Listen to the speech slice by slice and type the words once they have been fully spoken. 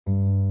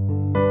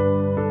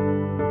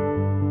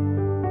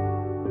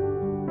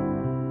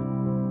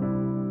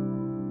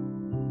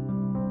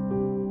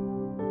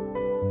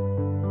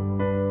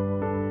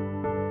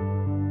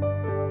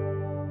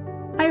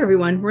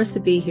everyone,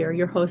 Marisa B here,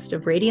 your host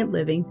of Radiant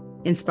Living,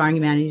 Inspiring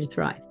Humanity to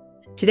Thrive.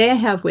 Today I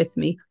have with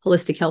me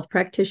holistic health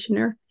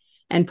practitioner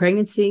and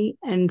pregnancy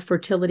and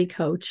fertility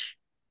coach,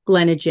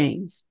 Glenna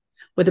James,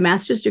 with a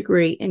master's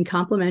degree in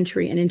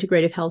complementary and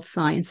integrative health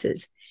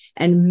sciences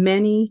and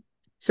many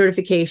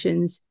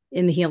certifications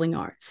in the healing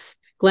arts.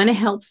 Glenna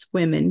helps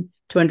women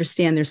to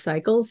understand their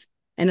cycles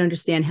and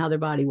understand how their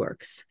body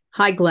works.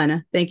 Hi,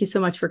 Glenna. Thank you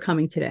so much for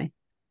coming today.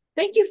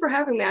 Thank you for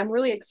having me. I'm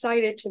really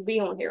excited to be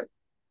on here.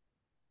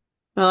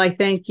 Well, I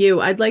thank you.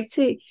 I'd like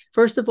to,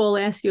 first of all,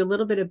 ask you a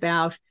little bit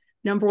about,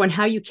 number one,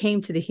 how you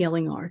came to the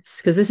healing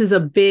arts, because this is a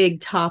big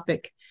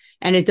topic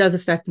and it does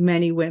affect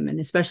many women,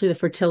 especially the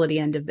fertility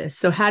end of this.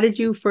 So how did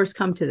you first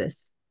come to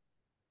this?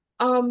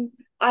 I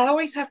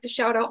always have to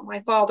shout out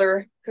my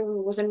father,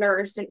 who was a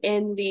nurse and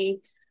in the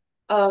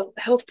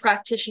health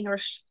practitioner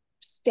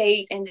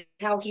state, and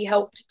how he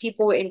helped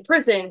people in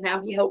prison,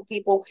 how he helped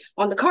people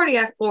on the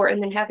cardiac floor,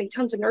 and then having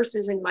tons of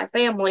nurses in my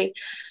family.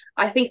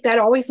 I think that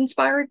always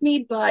inspired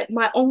me, but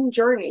my own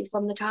journey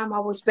from the time I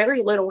was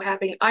very little,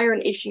 having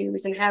iron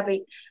issues and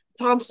having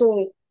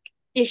tonsil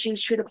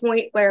issues to the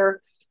point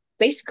where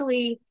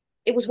basically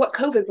it was what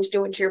COVID was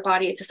doing to your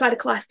body. It's a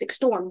cytoclastic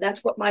storm.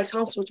 That's what my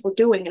tonsils were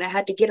doing, and I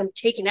had to get them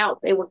taken out.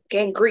 They were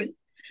gangrene.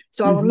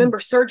 So I remember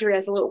surgery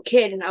as a little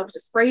kid, and I was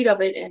afraid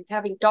of it, and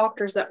having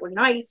doctors that were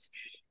nice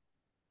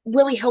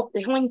really helped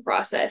the healing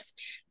process.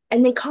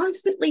 And then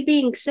constantly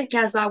being sick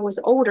as I was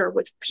older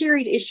with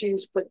period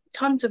issues, with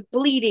tons of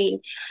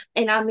bleeding.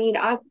 And I mean,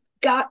 I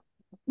got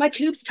my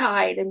tubes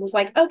tied and was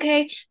like,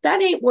 okay,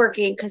 that ain't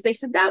working, because they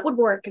said that would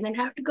work, and then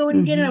have to go in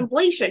and get an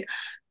ablation.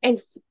 And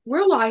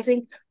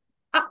realizing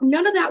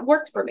none of that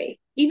worked for me.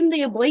 Even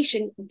the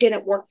ablation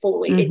didn't work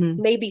fully. It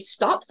maybe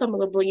stopped some of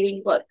the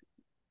bleeding, but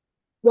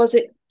was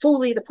it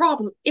fully the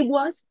problem? It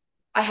was.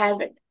 I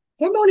had a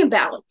hormone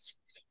imbalance.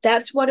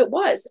 That's what it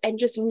was. And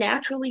just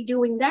naturally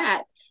doing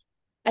that.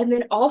 And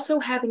then also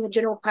having a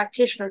general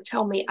practitioner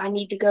tell me I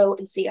need to go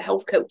and see a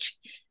health coach.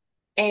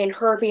 And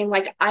her being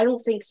like, I don't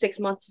think 6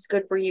 months is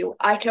good for you.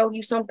 I tell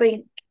you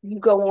something, you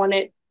go on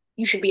it.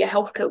 You should be a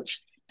health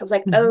coach. I was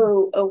like,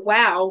 oh,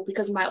 wow,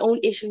 because of my own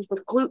issues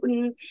with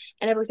gluten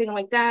and everything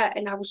like that.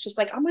 And I was just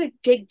like, I'm going to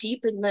dig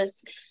deep in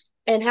this.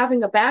 And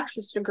having a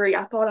bachelor's degree,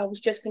 I thought I was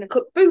just going to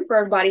cook food for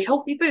everybody,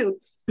 healthy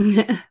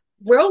food.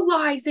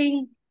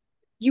 Realizing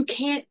you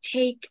can't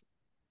take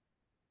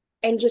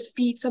and just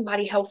feed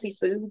somebody healthy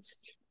foods.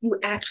 You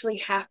actually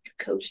have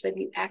to coach them.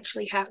 You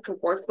actually have to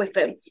work with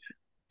them.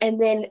 And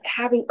then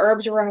having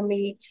herbs around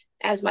me,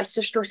 as my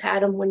sisters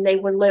had them when they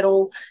were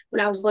little,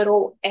 when I was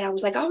little, and I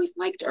was like, I always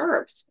liked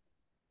herbs.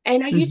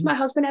 And I used my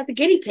husband as a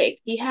guinea pig.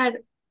 He had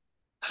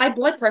high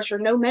blood pressure,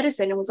 no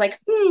medicine, and was like,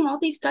 all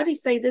these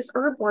studies say this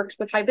herb works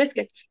with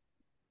hibiscus.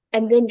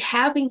 And then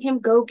having him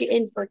go get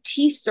in for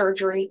teeth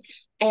surgery,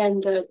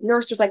 and the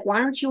nurse was like,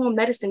 why aren't you on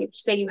medicine if you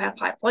say you have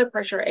high blood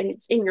pressure and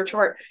it's in your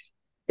chart?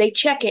 They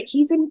check it.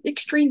 He's in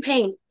extreme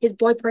pain. His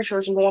blood pressure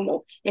is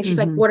normal. And she's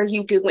like, what are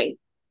you doing?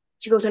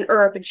 She goes, an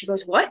herb. And she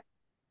goes, what?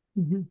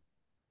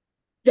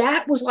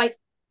 That was like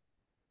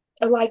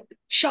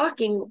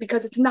shocking,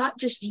 because it's not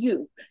just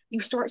you. You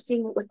start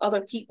seeing it with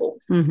other people.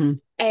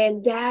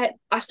 And that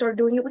I started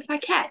doing it with my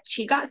cat.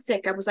 She got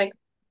sick. I was like,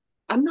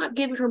 I'm not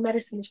giving her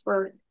medicines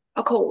for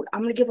a cold.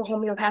 I'm going to give her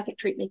homeopathic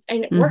treatments.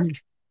 And it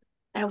worked.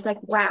 And I was like,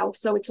 wow.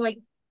 So it's like,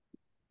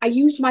 I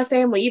used my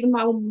family, even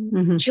my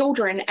own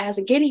children, as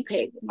a guinea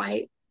pig.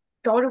 My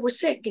daughter was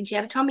sick and she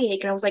had a tummy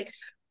ache. And I was like,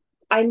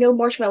 I know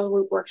marshmallow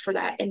root works for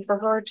that. And for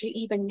her to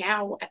even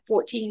now at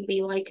 14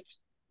 be like,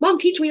 Mom,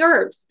 teach me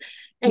herbs.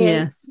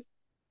 And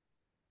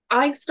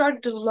I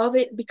started to love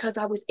it because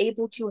I was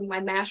able to, in my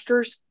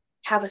master's,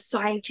 have a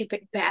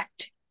scientific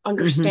backed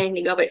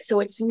understanding of it. So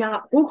it's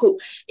not woohoo,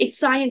 it's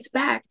science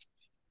backed.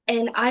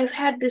 And I've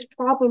had this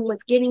problem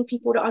with getting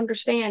people to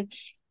understand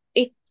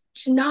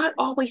it's not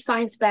always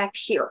science backed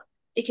here.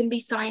 It can be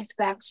science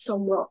backed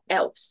somewhere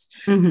else.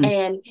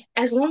 And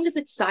as long as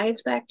it's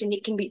science backed and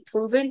it can be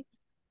proven,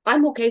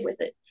 I'm okay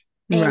with it.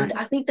 And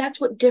I think that's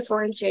what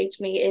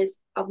differentiates me, is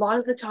a lot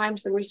of the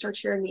times the research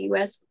here in the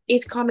US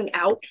is coming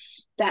out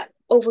that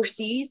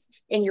overseas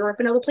in Europe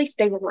and other places,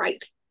 they were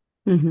right.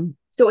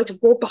 So it's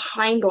we're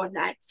behind on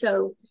that.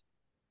 So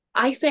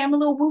I say I'm a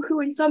little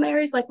woohoo in some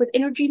areas, like with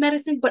energy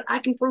medicine, but I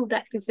can prove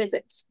that through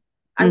physics.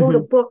 I wrote a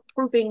book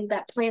proving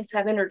that plants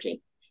have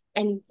energy.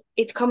 And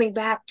it's coming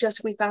back.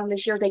 Just we found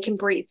this year they can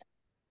breathe.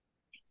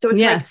 So it's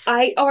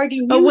like I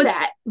already knew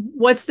that.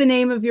 What's the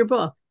name of your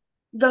book?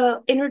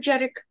 The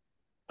energetic.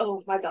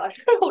 Oh my gosh!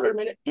 Hold on a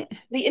minute.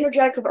 The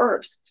energetic of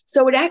herbs.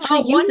 So it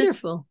actually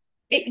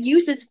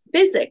uses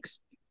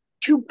physics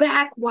to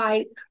back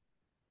why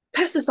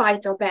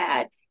pesticides are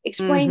bad.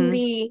 Explain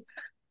the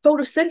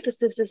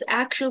photosynthesis is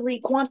actually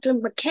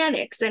quantum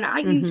mechanics, and I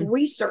use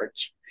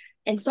research.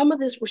 And some of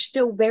this was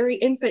still very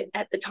infant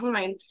at the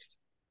time.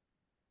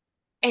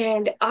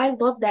 And I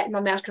love that in my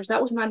master's. That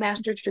was my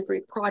master's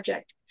degree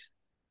project.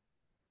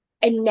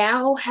 And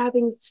now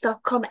having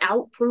stuff come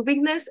out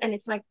proving this, and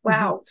it's like,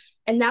 wow.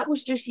 And that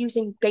was just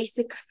using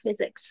basic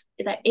physics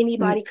that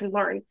anybody can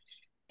learn.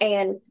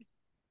 And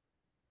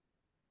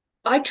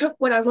I took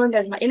what I learned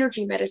as my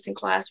energy medicine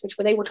class, which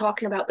where they were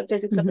talking about the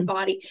physics of the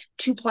body,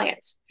 to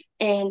plants.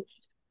 And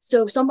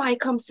so somebody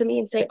comes to me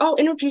and say, oh,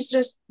 energy is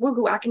just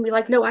woo-hoo. I can be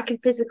like, no, I can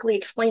physically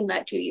explain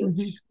that to you.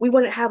 We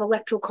wouldn't have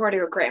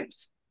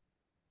electrocardiograms.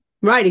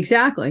 Right,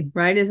 exactly.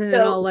 Right. Isn't it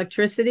all So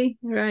electricity?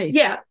 Right.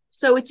 yeah.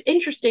 So it's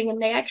interesting.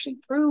 And they actually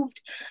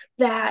proved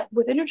that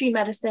with energy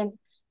medicine,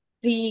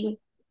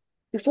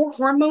 before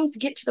hormones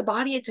get to the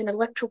body, it's an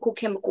electrical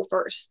chemical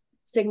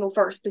signal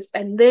first,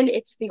 and then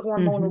it's the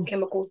hormonal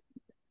chemical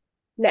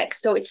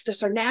next. So it's the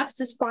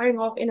synapses firing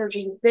off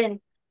energy,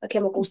 then a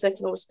chemical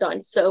signal is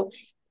done. So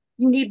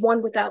you need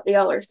one without the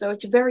other. So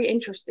it's very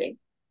interesting.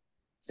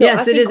 So Yes,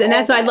 I it think is. And all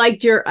that's why that,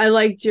 I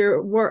liked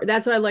your work.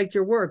 That's why I liked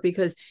your work,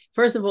 because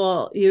first of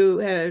all, you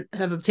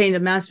have obtained a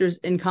master's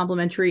in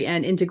complementary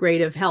and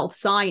integrative health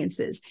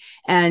sciences.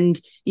 And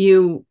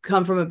you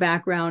come from a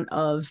background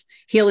of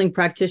healing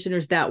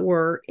practitioners that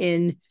were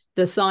in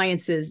the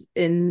sciences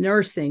in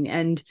nursing.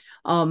 And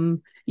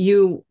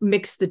you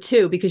mix the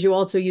two because you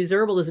also use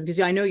herbalism, because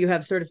I know you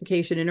have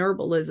certification in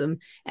herbalism.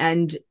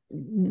 And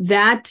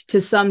that to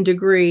some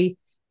degree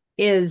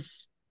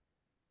is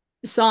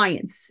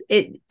science.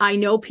 I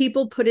know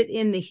people put it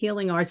in the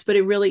healing arts, but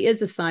it really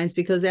is a science,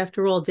 because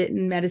after all,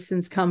 didn't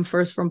medicines come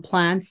first from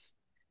plants?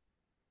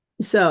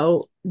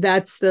 So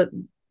that's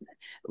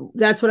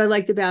what I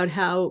liked about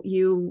how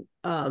you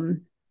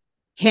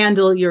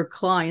handle your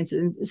clients,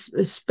 and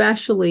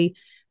especially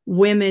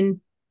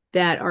women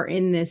that are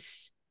in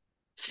this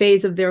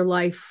phase of their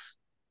life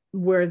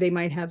where they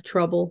might have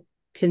trouble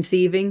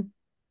conceiving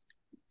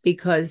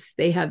because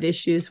they have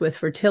issues with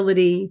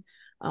fertility.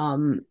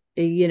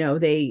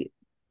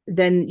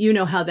 Then you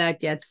know how that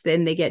gets.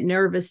 Then they get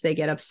nervous, they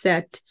get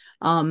upset.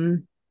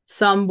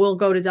 Some will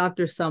go to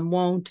doctors, some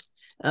won't.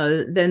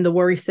 Then the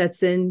worry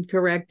sets in,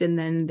 correct? And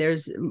then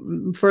there's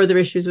further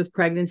issues with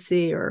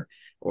pregnancy or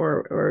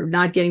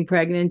not getting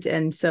pregnant.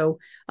 And so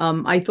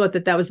I thought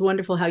that was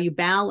wonderful how you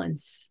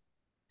balance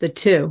the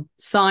two,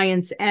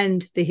 science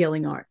and the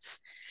healing arts.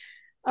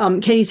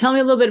 Can you tell me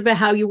a little bit about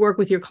how you work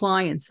with your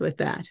clients with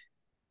that?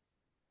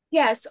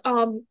 yes.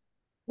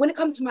 When it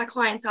comes to my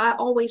clients, I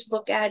always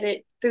look at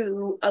it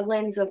through a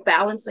lens of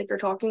balance, like you're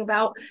talking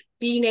about,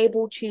 being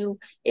able to,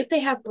 if they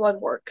have blood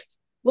work,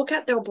 look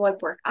at their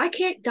blood work. I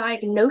can't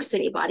diagnose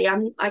anybody.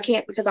 I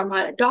can't, because I'm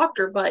not a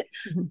doctor, but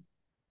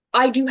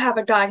I do have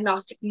a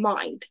diagnostic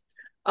mind.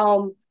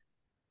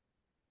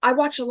 I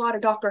watch a lot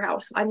of Doctor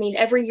House. I mean,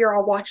 every year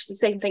I'll watch the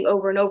same thing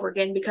over and over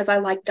again because I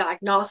like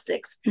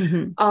diagnostics.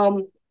 And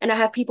I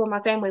have people in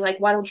my family like,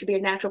 why don't you be a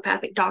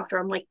naturopathic doctor?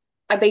 I'm like,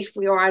 I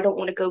basically, or I don't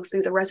want to go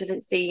through the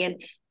residency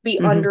and be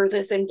under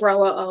this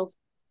umbrella of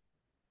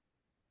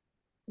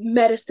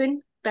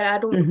medicine that I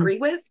don't agree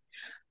with.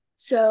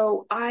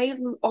 So I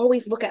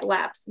always look at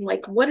labs. I'm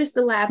like, what is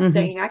the lab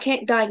saying? I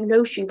can't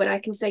diagnose you, but I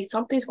can say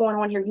something's going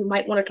on here. You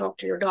might want to talk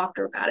to your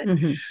doctor about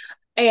it.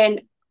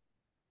 And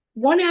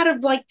 1 out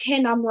of like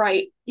 10, I'm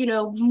right. You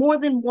know, more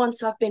than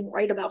once I've been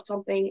right about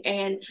something.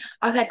 And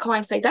I've had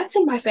clients say, that's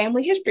in my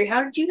family history.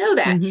 How did you know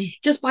that?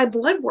 Just by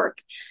blood work.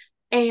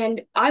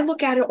 And I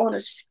look at it on a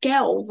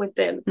scale with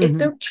them. If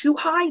they're too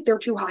high, they're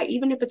too high.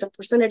 Even if it's a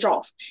percentage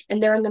off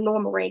and they're in the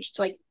normal range, it's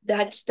like,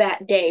 that's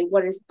that day.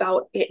 What is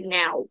about it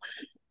now?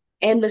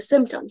 And the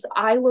symptoms,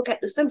 I look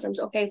at the symptoms.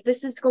 Okay, if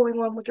this is going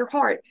on with your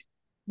heart,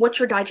 what's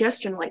your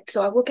digestion like?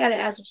 So I look at it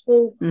as a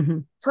whole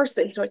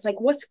person. So it's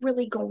like, what's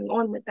really going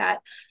on with that?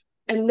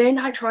 And then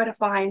I try to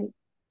find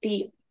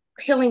the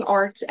healing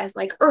arts as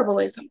like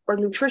herbalism or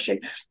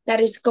nutrition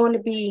that is going to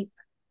be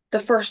the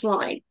first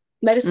line.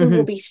 Medicine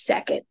will be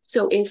second.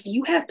 So if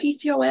you have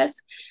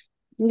PCOS,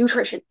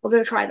 nutrition, we're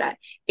going to try that.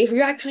 If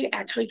you're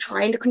actually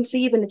trying to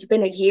conceive and it's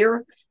been a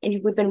year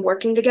and we've been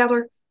working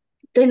together,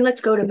 then let's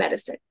go to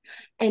medicine.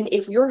 And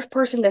if you're a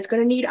person that's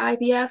going to need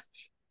IVF,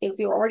 if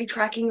you're already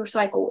tracking your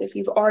cycle, if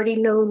you've already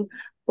known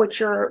what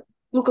your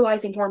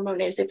leucolizing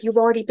hormone is, if you've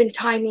already been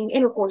timing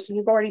intercourse and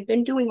you've already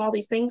been doing all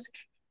these things,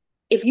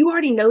 if you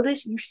already know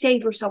this, you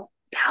save yourself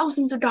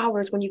thousands of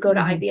dollars when you go to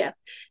IVF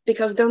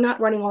because they're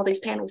not running all these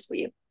panels for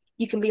you.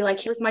 You can be like,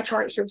 here's my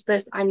chart, here's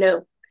this, I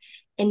know.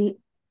 And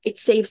it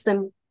saves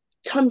them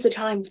tons of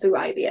time through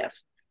IVF.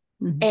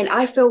 And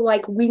I feel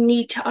like we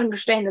need to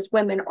understand as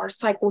women, our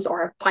cycles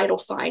are a vital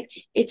sign.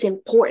 It's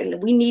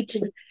important. We need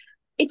to,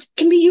 it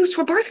can be used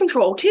for birth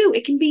control too.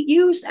 It can be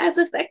used as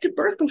effective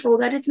birth control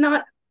that it's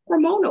not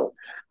hormonal.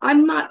 I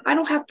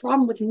don't have a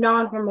problem with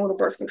non-hormonal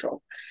birth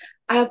control.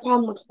 I have a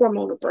problem with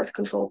hormonal birth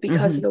control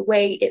because of the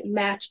way it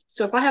matches.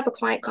 So if I have a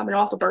client coming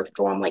off of birth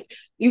control, I'm like,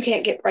 you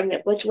can't get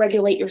pregnant. Let's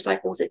regulate your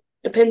cycles. It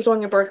depends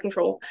on your birth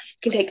control.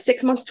 It can take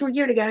 6 months to a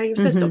year to get out of your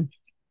system.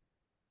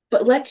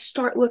 But let's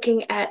start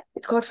looking at,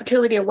 it's called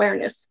fertility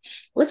awareness.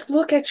 Let's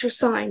look at your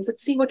signs.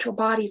 Let's see what your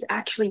body's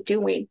actually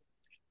doing,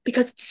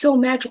 because it's so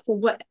magical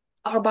what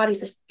our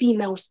bodies as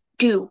females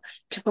do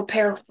to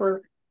prepare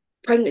for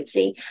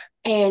pregnancy.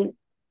 And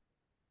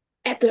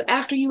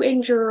after you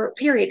end your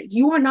period,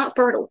 you are not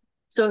fertile.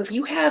 So if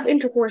you have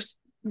intercourse,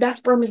 that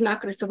sperm is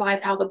not going to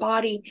survive. How the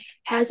body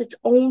has its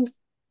own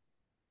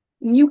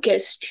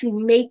mucus to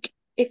make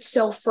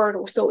itself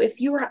fertile. So if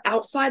you are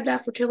outside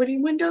that fertility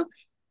window,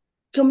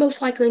 you're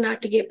most likely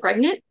not to get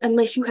pregnant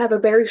unless you have a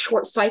very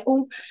short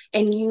cycle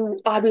and you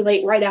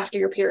ovulate right after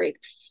your period.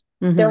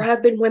 There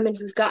have been women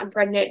who've gotten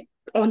pregnant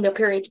on their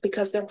periods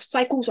because their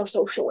cycles are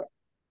so short,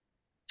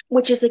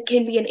 which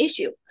can be an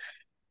issue.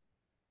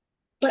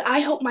 But I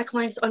help my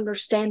clients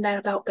understand that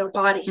about their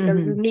bodies, their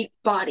unique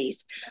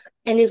bodies.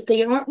 And if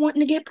they aren't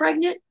wanting to get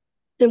pregnant,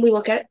 then we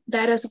look at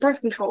that as a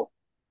birth control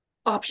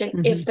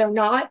option. If they're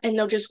not and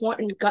they're just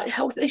wanting gut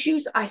health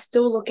issues, I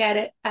still look at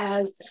it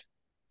as,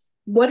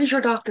 what is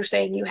your doctor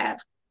saying you have?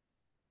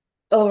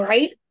 All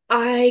right,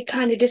 I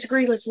kind of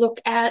disagree. Let's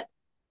look at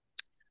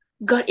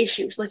gut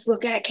issues. Let's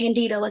look at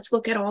candida. Let's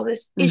look at all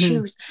this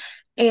issues.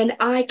 And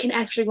I can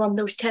actually run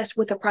those tests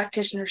with a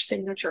practitioner's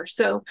signature.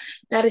 So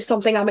that is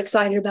something I'm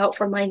excited about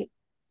for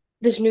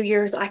this New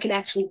Year's. I can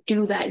actually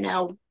do that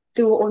now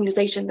through an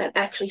organization that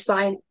actually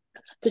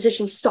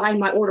physicians sign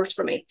my orders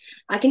for me.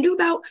 I can do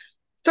about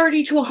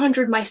 30 to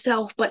 100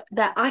 myself, but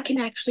that I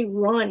can actually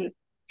run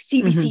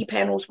CBC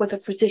panels with a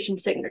physician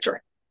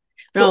signature.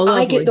 So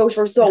I get those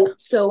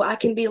results. So I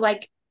can be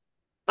like,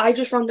 I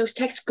just run those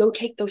tests, go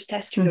take those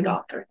tests to your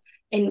doctor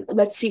and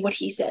let's see what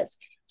he says.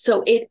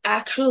 So it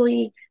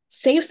actually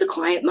saves the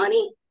client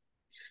money.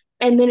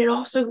 And then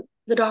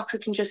the doctor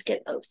can just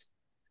get those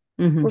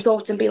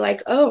results and be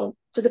like, oh,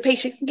 because the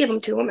patient can give them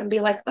to him and be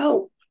like,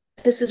 oh,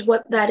 this is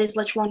what that is.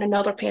 Let's run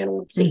another panel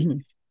and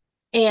see.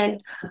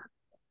 And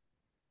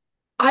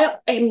I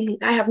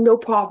have no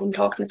problem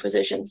talking to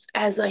physicians.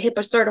 As a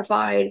HIPAA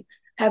certified,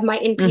 have my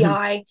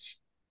NPI.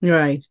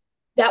 Right.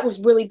 That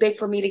was really big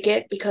for me to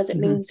get because it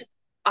means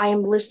I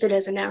am listed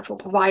as a natural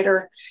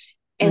provider,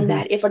 and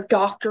that if a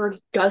doctor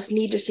does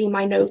need to see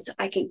my notes,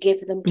 I can give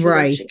them to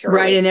them securely.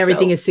 Right, and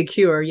everything is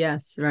secure.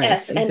 Yes, right.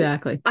 Yes,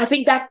 exactly. I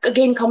think that,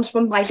 again, comes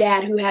from my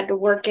dad who had to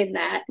work in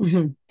that.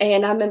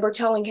 And I remember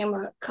telling him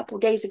a couple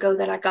of days ago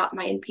that I got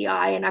my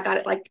NPI, and I got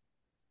it like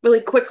really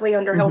quickly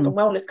under health and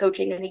wellness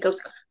coaching, and he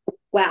goes,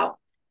 wow.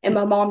 And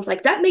my mom's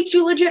like, that makes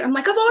you legit. I'm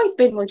like, I've always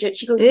been legit.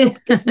 She goes, no,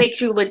 this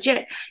makes you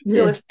legit.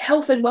 So if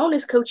health and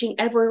wellness coaching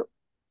ever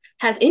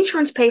has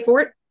insurance pay for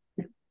it,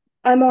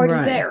 I'm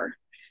already there.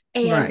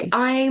 And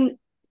I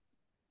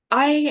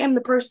am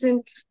the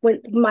person,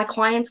 when my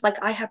clients,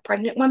 like I have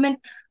pregnant women,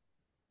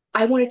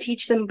 I want to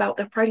teach them about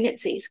their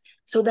pregnancies.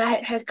 So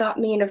that has got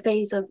me in a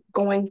phase of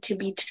going to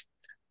be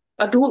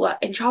a doula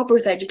and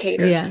childbirth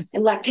educator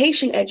and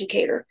lactation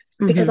educator,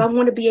 because I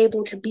want to be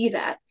able to be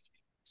that.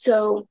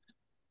 So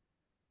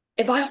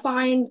if I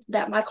find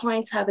that my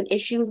clients have an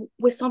issue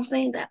with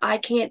something that I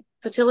can't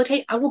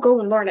facilitate, I will go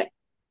and learn it.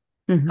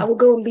 I will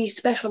go and be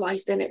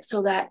specialized in it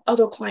so that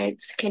other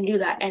clients can do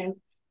that. And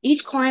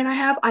each client I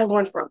have, I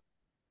learn from.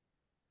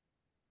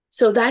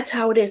 So that's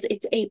how it is.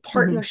 It's a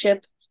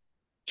partnership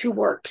to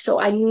work. So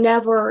I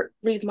never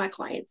leave my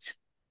clients.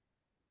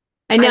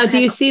 And now, do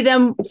you see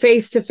them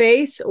face to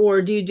face,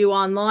 or do you do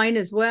online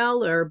as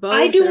well, or both?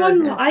 I do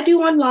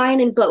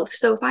online and both.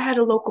 So if I had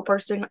a local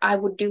person, I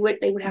would do it.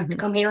 They would have to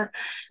come here.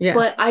 Yes.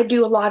 But I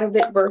do a lot of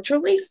it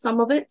virtually,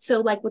 some of it.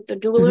 So like with the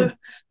doula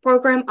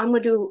program, I'm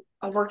going to do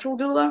a virtual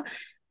doula,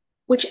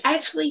 which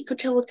actually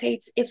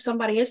facilitates if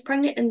somebody is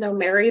pregnant and they're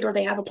married or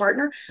they have a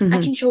partner,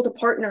 I can show the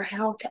partner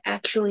how to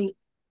actually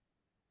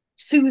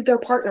soothe their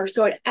partner.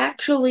 So it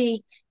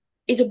actually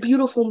is a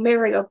beautiful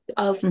marry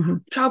of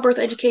childbirth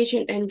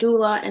education and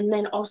doula, and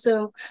then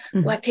also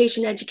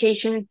lactation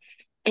education,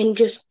 and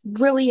just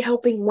really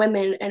helping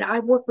women. And I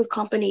work with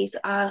companies.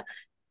 I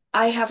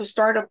have a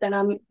startup that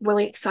I'm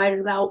really excited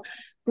about,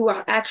 who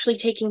are actually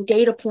taking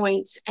data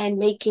points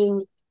and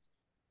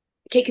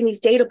taking these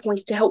data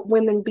points to help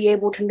women be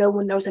able to know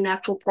when there's an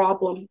actual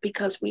problem,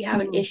 because we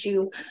have an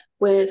issue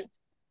with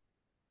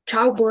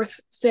childbirth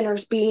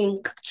centers being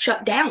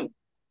shut down.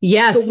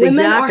 Yes, so women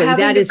exactly. Are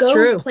having that to is go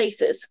true.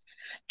 Places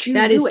to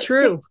that do is it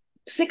true.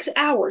 6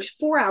 hours,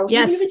 4 hours.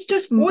 Yes, even if it's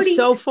just 40,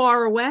 so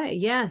far away.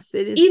 Yes,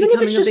 it is. Even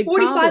if it's just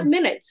 45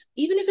 minutes.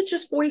 Even if it's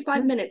just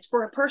 45 minutes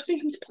for a person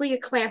who's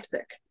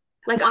preeclamptic.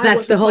 Like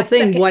that's the whole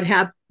thing.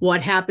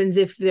 What happens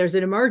if there's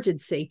an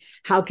emergency?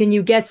 How can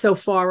you get so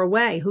far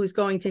away? Who's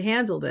going to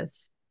handle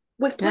this?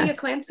 With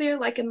preeclampsia,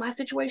 like in my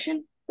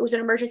situation, it was an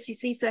emergency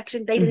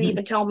C-section. They didn't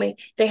even tell me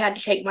they had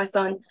to take my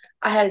son.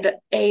 I had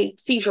a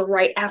seizure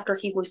right after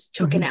he was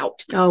taken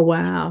out. Oh,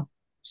 wow.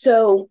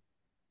 So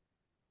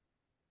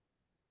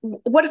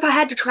what if I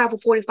had to travel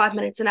 45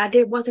 minutes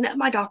and wasn't at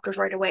my doctor's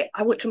right away?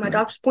 I went to my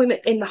doctor's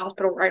appointment in the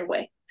hospital right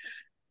away.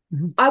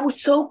 I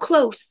was so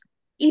close.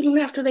 Even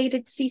after they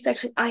did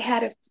C-section, I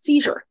had a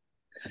seizure.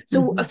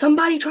 So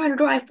somebody trying to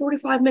drive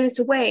 45 minutes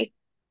away,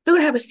 they're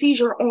going to have a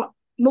seizure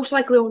most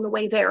likely on the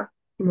way there.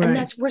 Right. And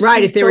that's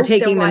risky. If they were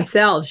taking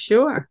themselves.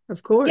 Sure,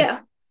 of course.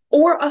 Yeah.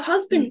 Or a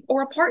husband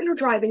or a partner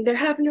driving, they're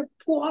having to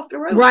pull off the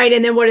road. Right.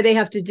 And then what do they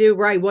have to do?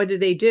 Right. What do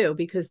they do?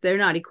 Because they're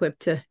not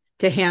equipped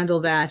to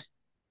handle that.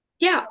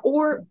 Yeah.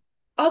 Or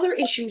other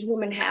issues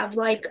women have,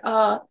 like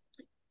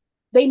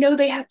they know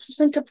they have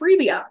placenta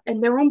previa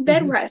and they're on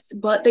bed rest,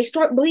 but they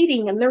start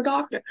bleeding and their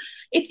doctor.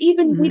 It's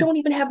even, we don't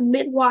even have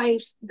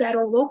midwives that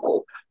are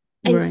local.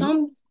 And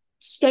some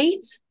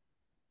states,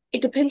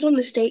 it depends on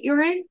the state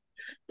you're in,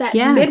 that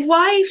Yes.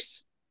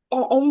 midwives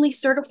are only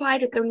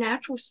certified if they're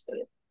natural.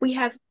 We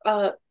have,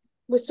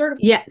 with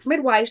certified Yes.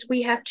 midwives,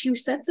 we have two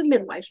sets of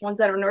midwives, ones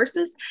that are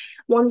nurses,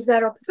 ones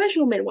that are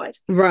professional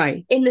midwives.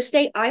 Right. In the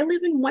state I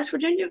live in, West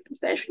Virginia,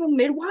 professional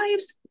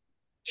midwives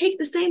take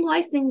the same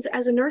license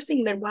as a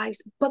nursing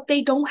midwives, but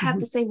they don't have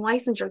the same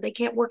licensure. They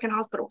can't work in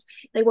hospitals.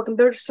 They work in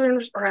birth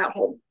centers or at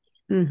home.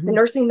 The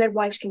nursing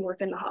midwives can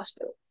work in the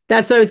hospital.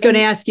 That's what I was going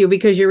to ask you,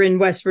 because you're in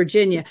West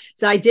Virginia.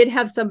 So I did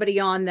have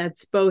somebody on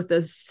that's both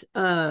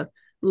a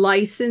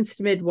licensed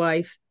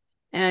midwife,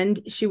 and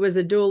she was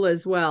a doula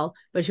as well,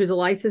 but she was a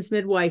licensed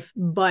midwife,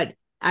 but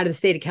out of the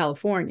state of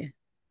California.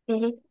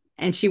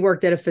 And she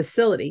worked at a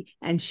facility,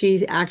 and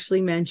she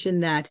actually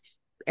mentioned that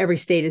every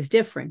state is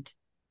different.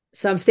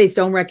 Some states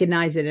don't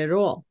recognize it at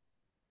all.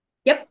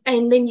 Yep.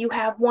 And then you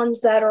have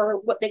ones that are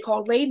what they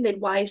call lay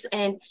midwives,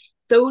 and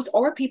those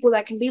are people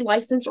that can be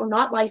licensed or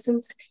not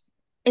licensed.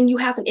 And you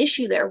have an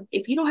issue there.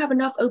 If you don't have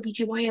enough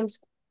OBGYNs,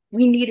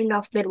 we need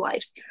enough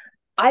midwives.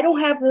 I don't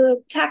have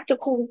the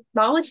tactical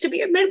knowledge to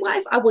be a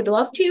midwife. I would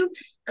love to,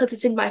 because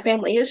it's in my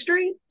family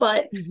history.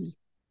 But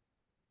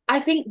I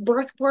think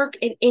birth work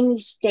in any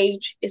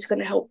stage is going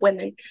to help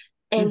women.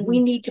 And we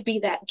need to be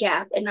that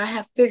gap. And I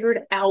have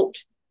figured out,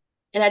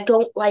 and I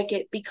don't like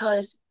it,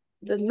 because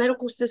the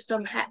medical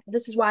system,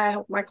 this is why I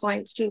help my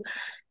clients too,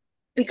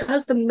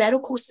 because the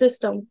medical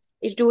system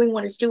is doing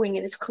what it's doing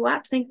and it's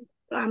collapsing.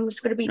 I'm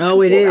just going to be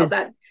it is.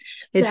 That.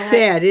 It's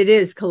sad. It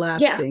is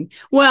collapsing. Yeah.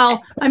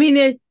 Well, I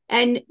mean,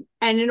 and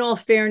in all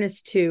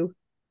fairness to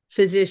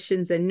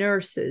physicians and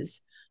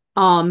nurses,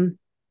 often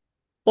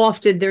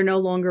they're no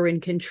longer in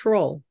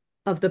control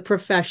of the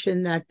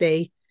profession that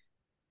they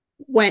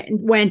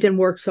went and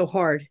worked so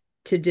hard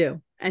to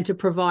do and to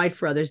provide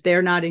for others.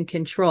 They're not in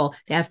control.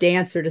 They have to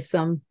answer to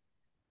some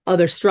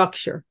other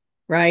structure,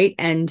 right?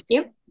 And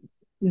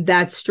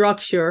that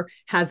structure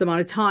has them on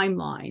a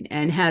timeline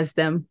and has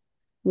them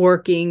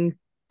working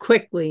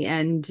quickly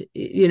and,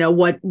 you know,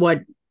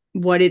 what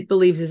it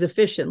believes is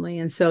efficiently.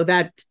 And so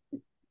that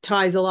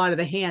ties a lot of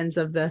the hands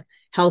of the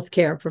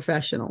healthcare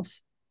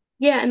professionals.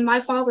 Yeah. And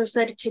my father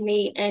said it to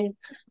me, and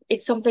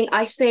it's something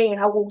I say, and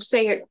I will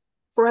say it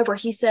forever.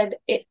 He said,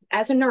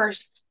 as a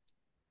nurse,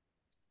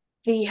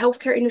 the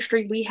healthcare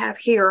industry we have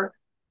here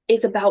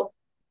is about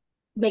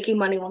making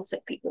money on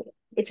sick people.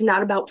 It's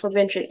not about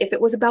prevention. If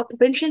it was about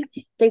prevention,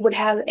 they would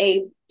have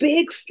a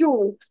big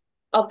fuel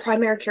of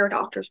primary care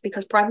doctors,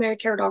 because primary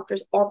care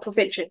doctors are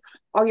prevention,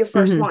 are your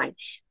first line.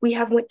 We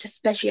have went to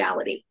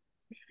specialty.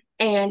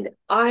 And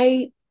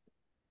I,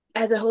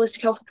 as a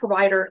holistic health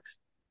provider,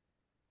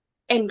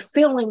 am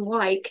feeling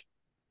like,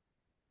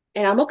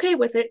 and I'm okay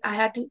with it, I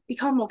had to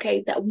become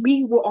okay, that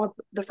we were on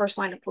the first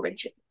line of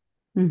prevention.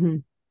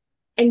 And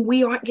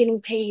we aren't getting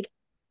paid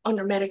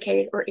under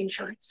Medicaid or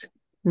insurance.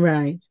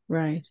 Right.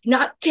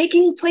 Not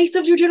taking place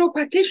of your general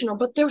practitioner,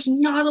 but there's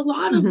not a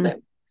lot of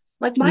them.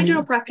 Like my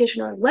general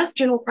practitioner left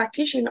general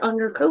practitioner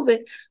under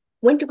COVID,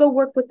 went to go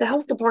work with the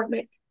health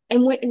department,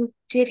 and went and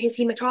did his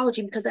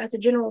hematology, because as a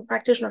general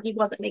practitioner, he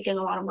wasn't making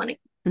a lot of money.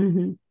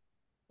 And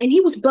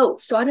he was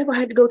both. So I never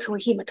had to go to a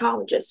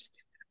hematologist.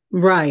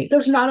 Right.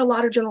 There's not a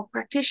lot of general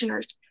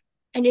practitioners.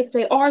 And if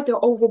they are, they're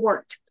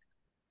overworked.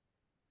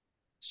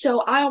 So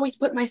I always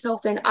put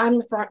myself in, I'm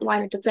the front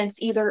line of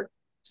defense. Either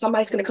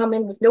somebody's going to come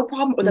in with no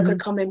problem, or they're going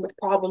to come in with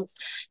problems.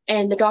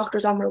 And the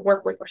doctors I'm going to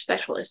work with are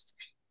specialists.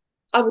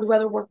 I would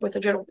rather work with a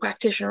general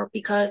practitioner,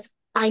 because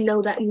I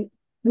know that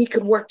we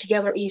could work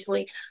together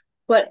easily.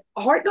 But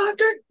a heart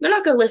doctor, they're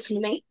not going to listen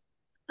to me.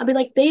 I'll be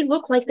like, they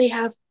look like they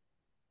have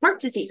heart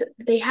disease.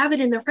 They have it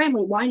in their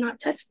family. Why not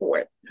test for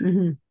it?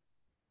 And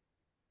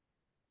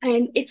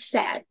it's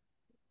sad.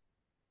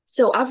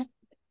 So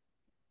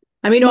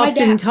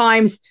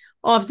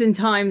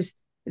oftentimes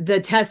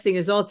the testing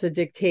is also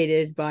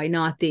dictated by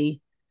not the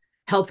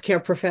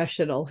healthcare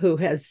professional who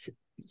has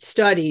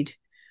studied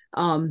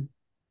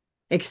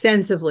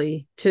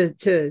extensively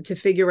to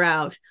figure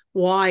out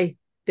why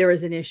there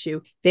is an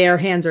issue. Their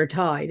hands are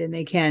tied and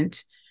they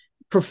can't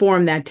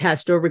perform that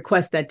test or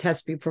request that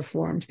test be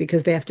performed,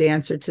 because they have to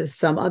answer to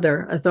some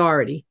other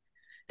authority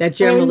that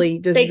generally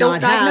does not have. They don't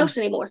diagnose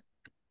anymore.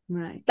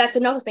 Right. That's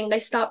another thing. They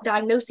stop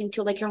diagnosing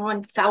until they can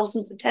run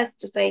thousands of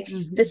tests to say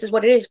this is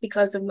what it is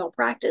because of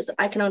malpractice.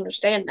 I can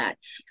understand that.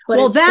 But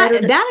well, that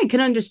I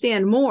can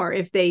understand more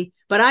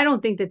but I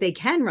don't think that they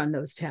can run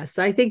those tests.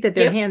 I think that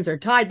their hands are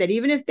tied, that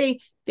even if they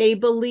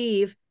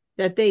believe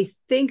that they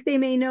think they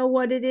may know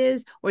what it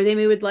is, or they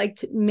may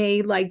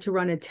like to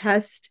run a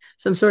test,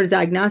 some sort of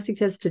diagnostic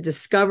test, to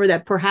discover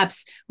that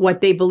perhaps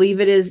what they believe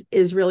it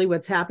is really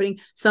what's happening.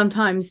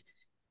 Sometimes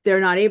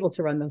they're not able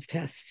to run those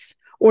tests,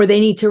 or they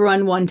need to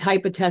run one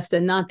type of test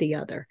and not the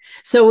other.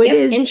 So it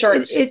is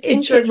insurance.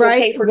 Insurance will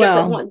pay for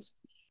different ones.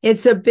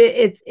 It's a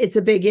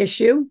big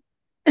issue.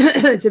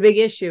 It's a big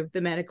issue,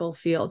 the medical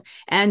field.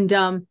 And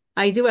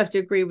I do have to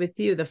agree with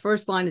you. The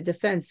first line of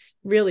defense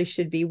really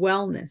should be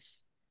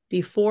wellness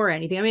before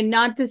anything. I mean,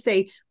 not to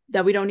say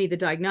that we don't need the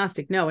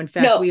diagnostic. No, in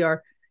fact,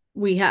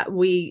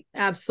 we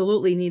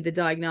absolutely need the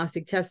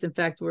diagnostic test. In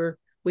fact, we're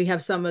we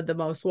have some of the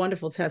most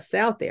wonderful tests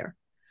out there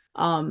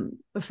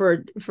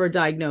for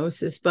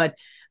diagnosis. But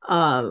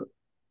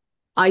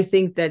I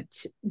think that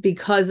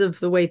because of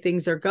the way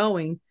things are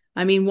going,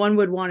 I mean, one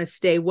would want to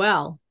stay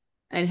well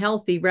and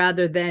healthy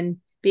rather than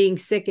being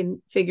sick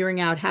and figuring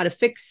out how to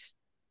fix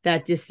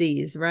that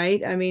disease,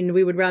 right? I mean,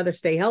 we would rather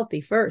stay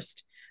healthy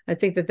first. I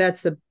think that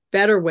that's a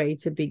better way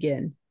to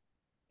begin.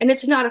 And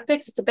it's not a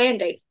fix, it's a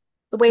Band-Aid.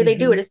 The way they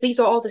do it is these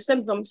are all the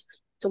symptoms.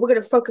 So we're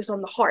going to focus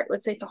on the heart.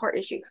 Let's say it's a heart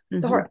issue,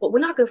 the heart, but we're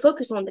not going to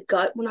focus on the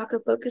gut. We're not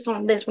going to focus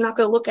on this. We're not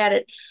going to look at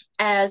it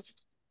as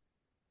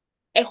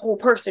a whole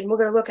person. We're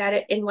going to look at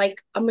it in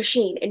like a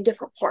machine in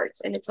different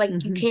parts. And it's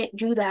like, you can't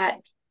do that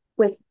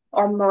with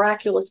our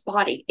miraculous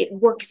body. It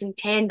works in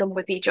tandem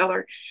with each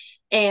other.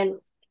 And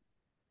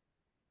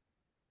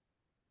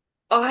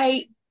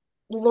I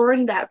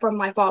learned that from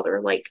my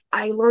father. Like,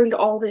 I learned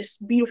all this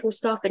beautiful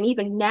stuff. And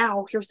even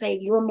now, you're saying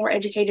you're more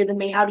educated than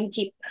me. How do you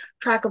keep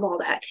track of all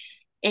that?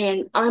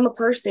 And I'm a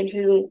person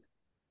who,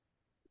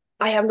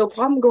 I have no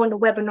problem going to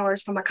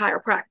webinars from a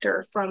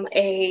chiropractor, from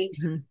a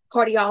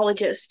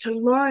cardiologist, to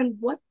learn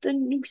what the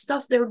new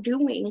stuff they're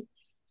doing,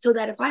 so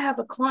that if I have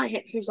a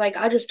client who's like,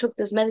 I just took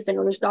this medicine,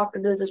 or this doctor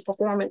does this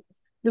performance,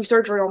 new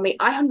surgery on me,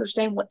 I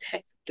understand what the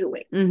heck they're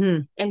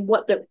doing and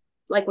what they're,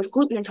 like with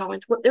gluten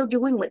intolerance, what they're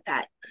doing with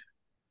that,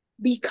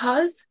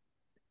 because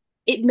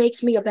it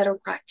makes me a better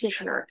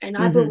practitioner. And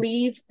I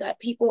believe that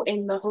people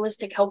in the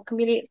holistic health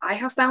community, I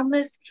have found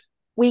this,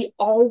 we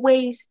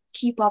always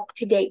keep up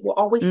to date. We're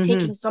always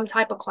taking some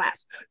type of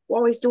class. We're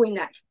always doing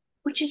that,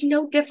 which is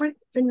no different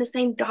than the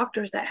same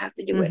doctors that have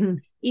to do it.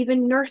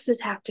 Even nurses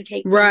have to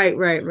take right.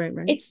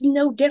 It's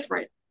no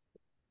different.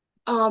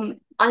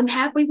 I'm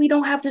happy we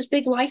don't have this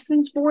big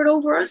license for it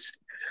over us.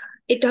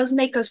 It does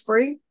make us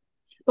free,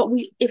 but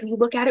if you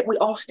look at it, we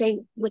all stay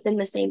within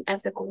the same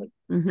ethical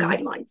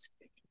guidelines,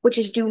 which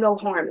is do no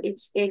harm.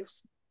 It's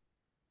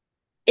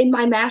in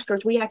my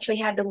master's, we actually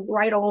had to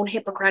write our own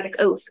Hippocratic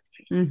oath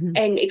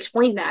and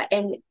explain that.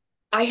 And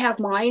I have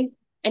mine,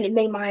 and it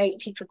made my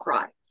teacher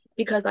cry,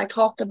 because I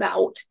talked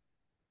about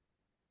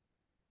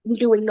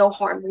doing no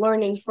harm,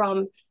 learning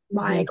from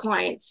my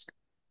clients,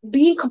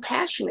 being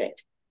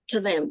compassionate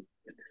to them.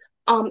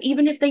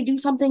 Even if they do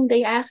something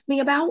they ask me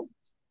about,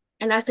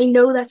 and I say,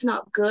 no, that's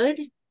not good,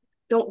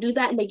 don't do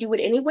that, and they do it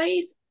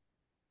anyways,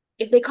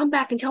 if they come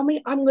back and tell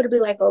me, I'm going to be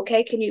like,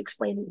 okay, can you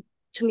explain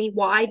to me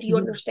why? Do you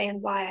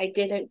understand why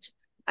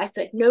I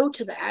said no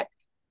to that?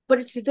 But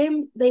it's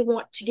them, they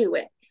want to do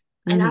it.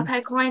 And I've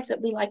had clients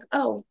that be like,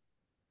 oh,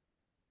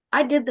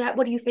 I did that,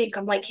 what do you think?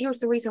 I'm like, here's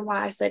the reason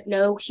why I said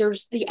no,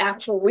 here's the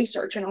actual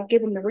research, and I'll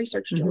give them the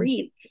research to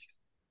read.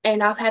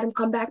 And I've had them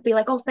come back, be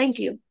like, oh, thank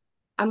you.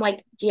 I'm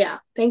like, yeah,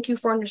 thank you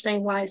for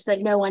understanding why I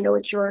said no. I know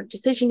it's your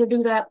decision to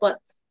do that, but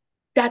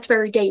that's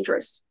very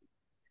dangerous,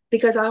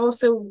 because I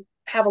also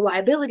have a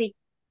liability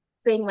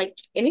thing. Like,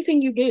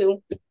 anything you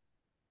do,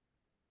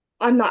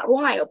 I'm not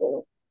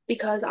liable,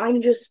 because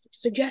I'm just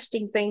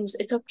suggesting things.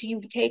 It's up to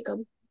you to take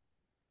them.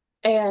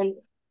 And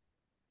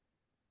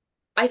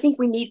I think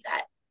we need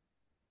that.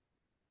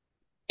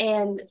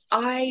 And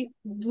I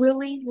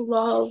really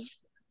love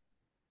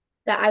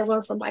that I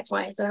learn from my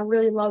clients, and I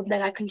really love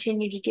that I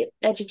continue to get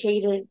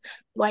educated.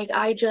 Like,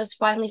 I just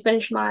finally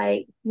finished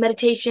my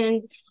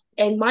meditation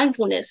and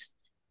mindfulness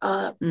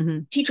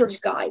teacher's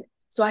guide,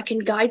 so I can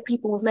guide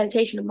people with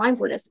meditation and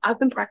mindfulness. I've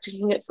been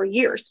practicing it for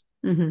years,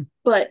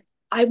 but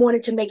I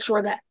wanted to make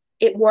sure that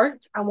it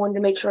worked. I wanted to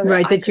make sure that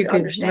I could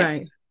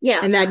understand. Yeah.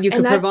 And that you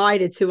could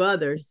provide it to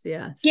others.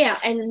 Yes. Yeah.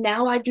 And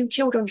now I do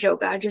children's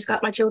yoga. I just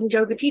got my children's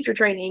yoga teacher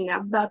training.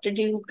 I'm about to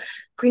do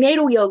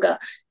prenatal yoga,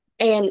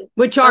 and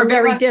which are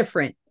very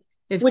different.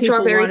 If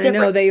people want to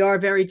know, they are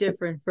very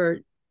different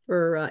for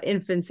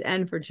infants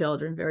and for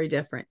children, very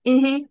different.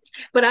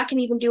 But I can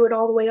even do it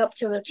all the way up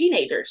to the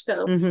teenagers.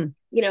 So,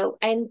 you know,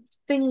 and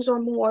things are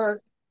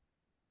more,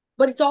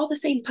 but it's all the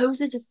same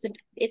poses.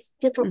 It's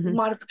different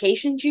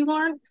modifications you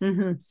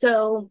learn.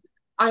 So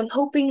I'm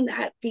hoping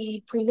that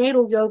the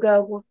prenatal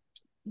yoga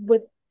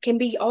can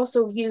be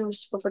also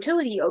used for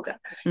fertility yoga.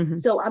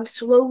 So I'm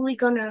slowly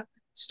gonna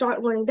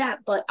start learning that,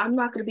 but I'm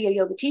not going to be a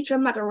yoga teacher.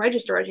 I'm not going to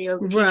register as a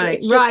yoga teacher.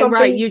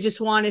 Right. You just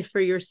want it for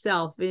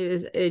yourself,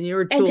 in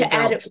your tool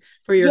belt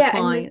for your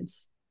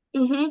clients.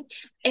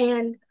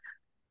 And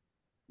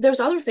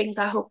there's other things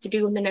I hope to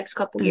do in the next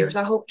couple years.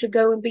 I hope to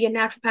go and be a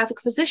naturopathic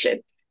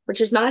physician,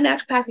 which is not a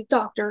naturopathic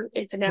doctor.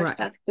 It's a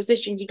naturopathic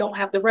physician. You don't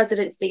have the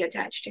residency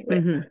attached to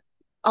it.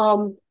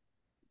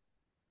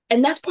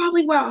 And that's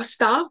probably where I'll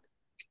stop,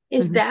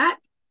 is that.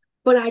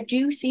 But I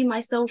do see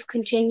myself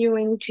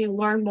continuing to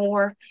learn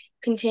more,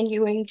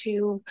 continuing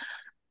to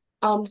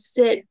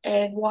sit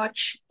and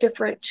watch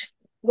different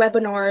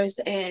webinars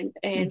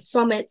and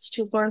summits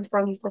to learn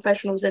from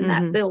professionals in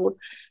that field,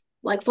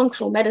 like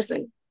functional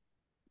medicine.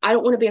 I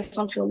don't want to be a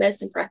functional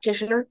medicine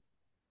practitioner.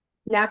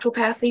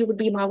 Naturopathy would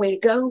be my way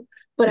to go,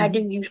 but I do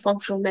use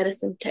functional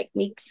medicine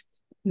techniques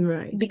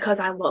because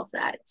I love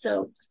that.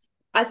 So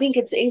I think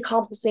it's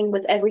encompassing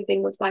with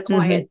everything with my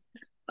client.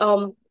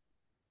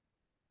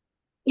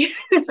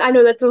 I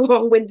know that's a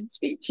long-winded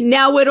speech.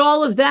 Now, with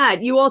all of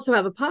that, you also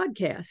have a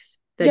podcast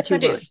that Yes, you I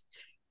do. run.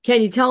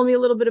 Can you tell me a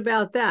little bit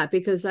about that?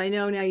 Because I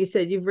know now you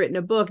said you've written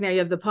a book. Now you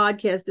have the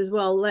podcast as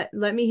well.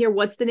 Let me hear,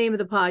 what's the name of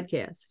the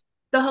podcast?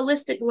 The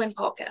Holistic Link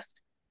podcast.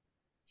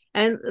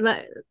 And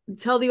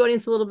tell the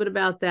audience a little bit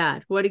about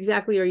that. What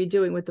exactly are you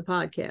doing with the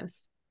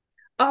podcast?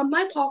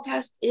 My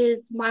podcast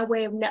is my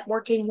way of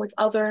networking with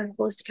other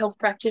holistic health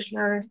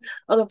practitioners,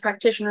 other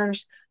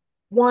practitioners.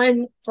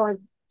 One, for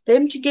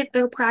them to get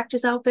their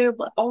practice out there,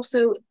 but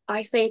also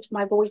I say it's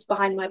my voice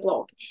behind my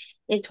blog.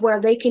 It's where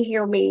they can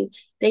hear me.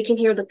 They can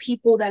hear the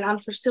people that I'm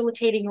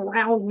facilitating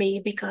around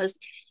me, because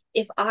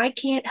if I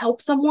can't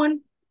help someone,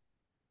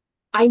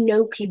 I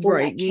know people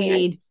Right. that You can.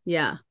 need,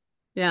 yeah.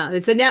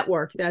 It's a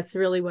network. That's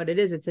really what it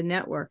is. It's a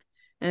network.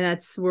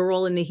 And we're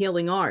all in the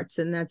healing arts,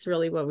 and that's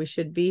really what we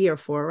should be here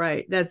for,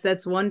 right?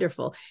 That's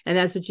wonderful. And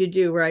that's what you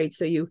do, right?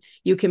 So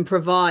you can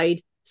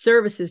provide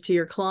services to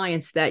your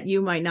clients that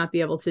you might not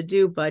be able to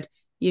do, but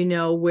you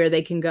know where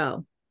they can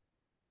go.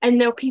 And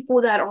they're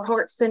people that are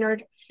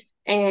heart-centered,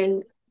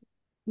 and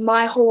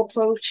my whole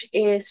approach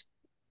is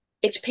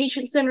it's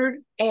patient-centered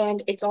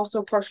and it's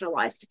also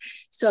personalized.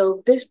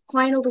 So this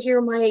client over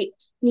here might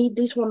need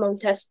these hormone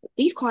tests, but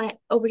these client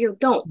over here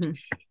don't. Mm-hmm.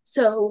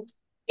 So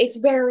it's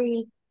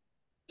very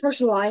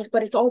personalized,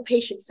 but it's all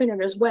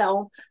patient-centered as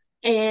well.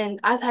 And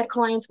I've had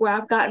clients where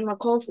I've gotten a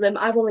call for them,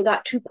 I've only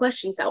got 2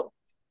 questions out.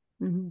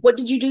 Mm-hmm. What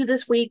did you do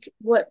this week?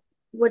 What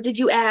did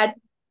you add?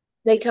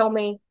 They tell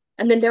me,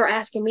 and then they're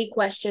asking me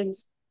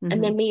questions. Mm-hmm.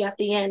 And then me at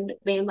the end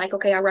being like,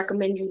 okay, I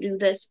recommend you do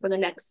this for the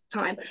next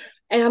time.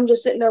 And I'm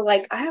just sitting there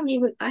like, I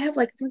have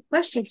like 3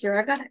 questions here.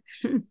 I got it.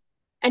 Mm-hmm.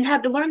 And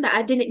have to learn that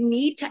I didn't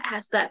need to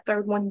ask that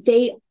third one.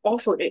 They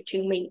offered it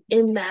to me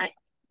in that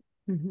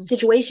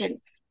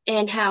situation.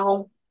 And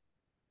how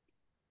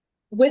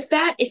with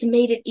that, it's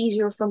made it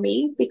easier for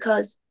me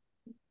because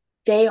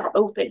they are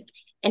open,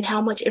 and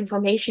how much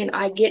information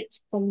I get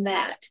from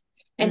that,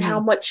 and how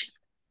much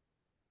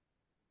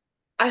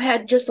I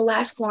had just the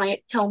last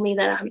client tell me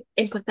that I'm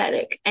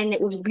empathetic, and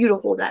it was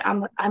beautiful that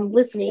I'm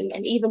listening.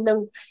 And even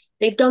though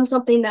they've done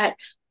something that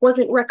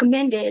wasn't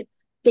recommended,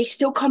 they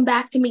still come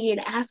back to me and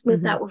ask me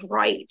if that was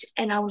right.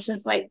 And I was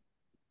just like,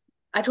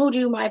 I told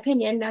you my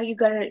opinion. Now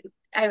you're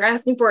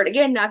asking for it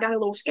again. Now I got a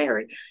little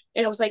scared.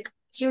 And I was like,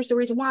 here's the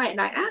reason why.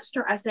 And I asked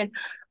her, I said,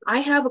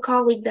 I have a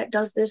colleague that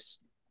does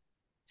this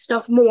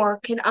stuff more.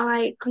 Can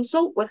I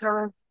consult with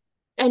her?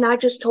 And I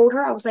just told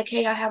her, I was like,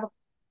 hey, I have a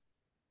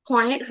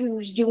client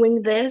who's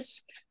doing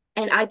this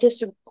and I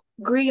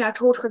disagree. I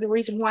told her the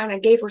reason why, and I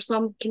gave her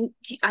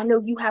I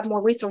know you have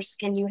more resources,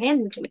 can you hand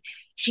them to me?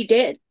 She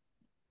did.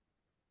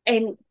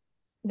 And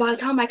by the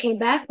time I came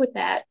back with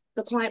that,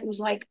 the client was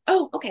like,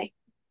 oh, okay,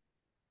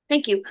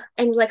 thank you.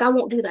 And was like, I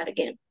won't do that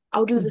again.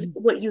 I'll do this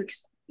what you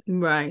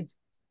right.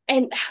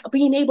 And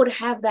being able to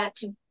have that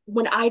to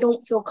when I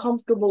don't feel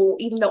comfortable,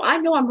 even though I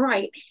know I'm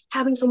right,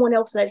 having someone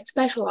else that's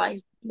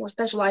more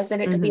specialized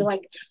in it to be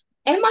like,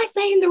 am I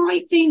saying the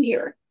right thing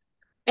here?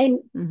 And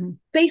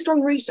based on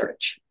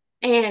research.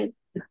 And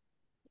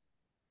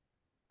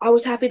I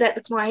was happy that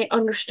the client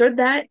understood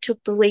that,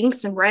 took the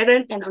links and read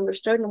it and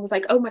understood, and was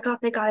like, oh my God,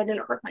 thank God I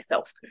didn't hurt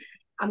myself.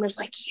 I'm just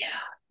like,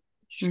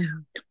 yeah.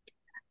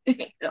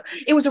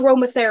 It was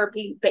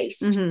aromatherapy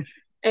based.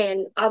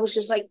 And I was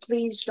just like,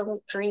 please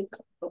don't drink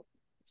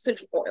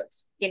essential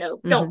oils,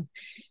 don't.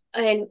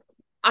 And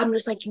I'm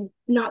just like, you're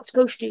not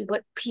supposed to,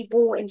 but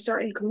people in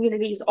certain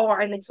communities are.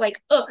 And it's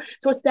like, so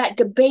it's that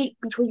debate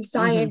between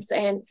science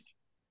and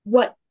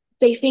what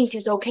they think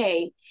is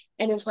okay.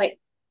 And it's like,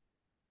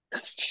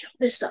 I'm staying on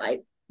this side,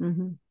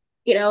 and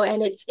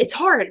it's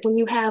hard when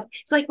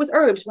it's like with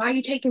herbs. Why are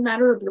you taking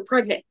that herb? You're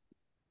pregnant,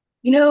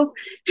 because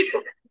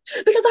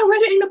I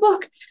read it in a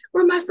book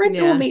where my friend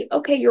told me,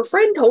 okay, your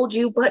friend told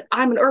you, but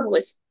I'm an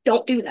herbalist.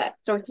 Don't do that.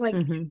 So it's like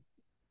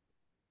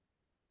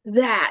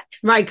that.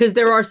 Right. Because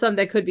there are some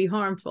that could be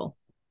harmful.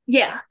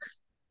 Yeah.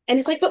 And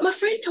it's like, but my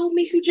friend told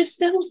me who just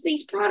sells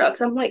these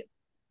products. I'm like,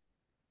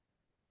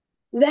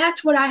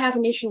 that's what I have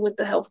an issue with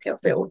the healthcare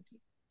field.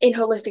 In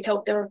holistic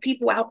health, there are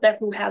people out there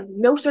who have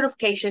no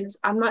certifications.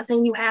 I'm not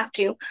saying you have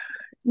to.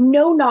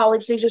 No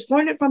knowledge. They just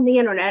learn it from the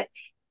internet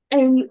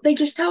and they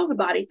just tell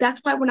everybody.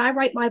 That's why when I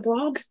write my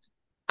blogs,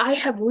 I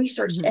have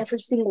researched every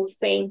single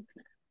thing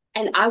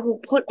and I will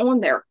put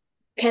on there,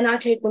 can I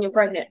take when you're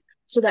pregnant?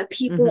 So that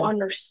people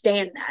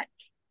understand that.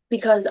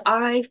 Because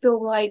I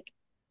feel like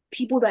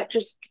people that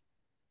just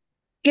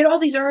get all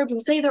these herbs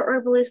and say they're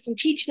herbalists and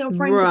teach their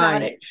friends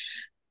about it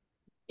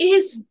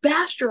is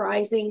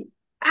bastardizing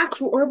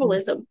actual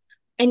herbalism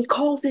and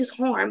causes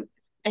harm.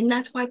 And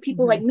that's why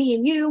people like me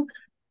and you,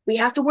 we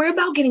have to worry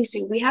about getting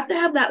sued. We have to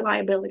have that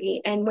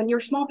liability. And when you're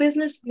a small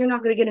business, you're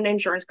not going to get an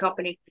insurance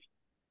company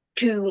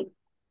to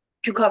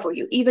cover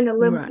you. Even a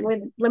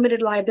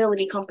limited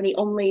liability company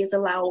only is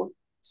allowed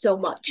so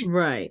much.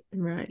 Right.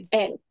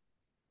 And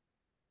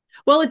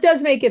well, it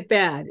does make it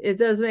bad. It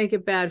does make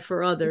it bad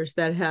for others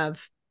that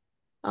have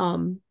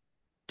done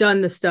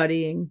the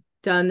studying,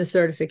 done the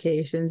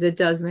certifications. It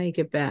does make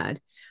it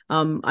bad.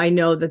 I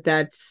know that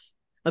that's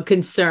a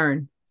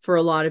concern for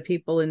a lot of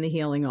people in the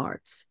healing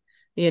arts.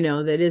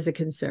 That is a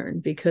concern,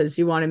 because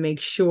you want to make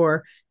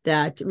sure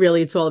that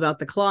really it's all about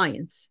the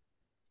clients,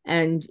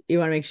 and you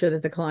want to make sure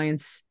that the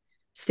clients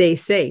stay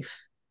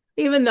safe,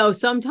 even though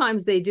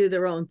sometimes they do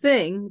their own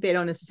thing. They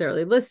don't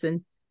necessarily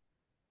listen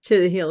to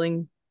the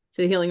healing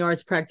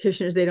arts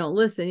practitioners. They don't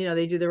listen,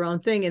 they do their own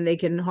thing, and they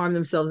can harm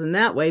themselves in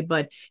that way.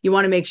 But you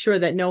want to make sure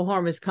that no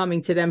harm is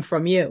coming to them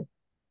from you.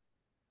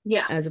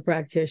 Yeah. As a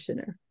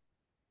practitioner.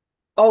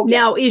 Oh,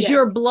 now, yes, is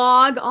your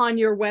blog on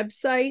your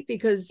website?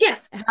 Because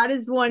yes. How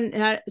does one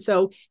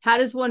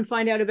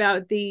find out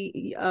about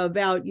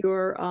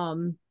your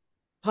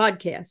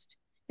podcast?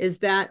 Is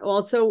that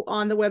also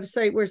on the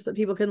website where some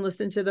people can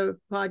listen to the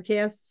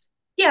podcasts?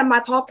 Yeah, my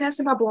podcast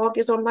and my blog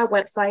is on my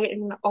website,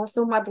 and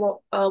also my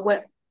blog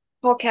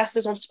podcast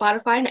is on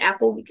Spotify and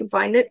Apple. You can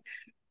find it.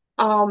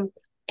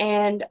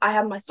 And I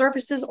have my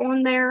services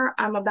on there.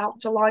 I'm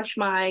about to launch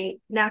my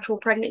natural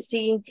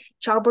pregnancy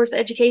childbirth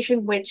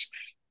education, which,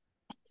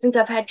 since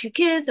I've had 2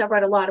 kids, I've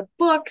read a lot of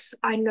books.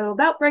 I know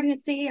about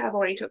pregnancy. I've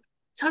already took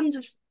tons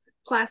of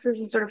classes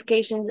and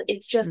certifications.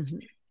 It's just,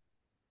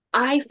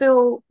 I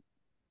feel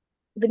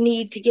the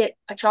need to get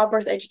a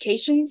childbirth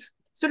education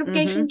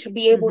certification to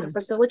be able to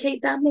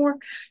facilitate that more.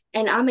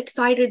 And I'm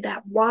excited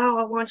that while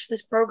I launch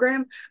this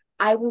program,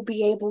 I will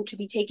be able to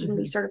be taking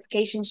these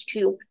certifications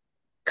to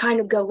kind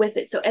of go with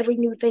it. So every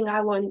new thing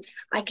I learn,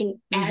 I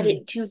can add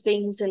it to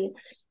things, and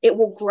it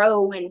will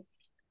grow. And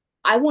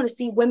I want to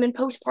see women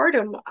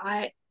postpartum.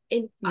 I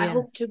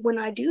hope to, when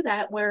I do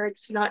that, where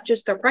it's not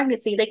just their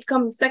pregnancy, they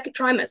come in second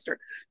trimester.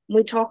 And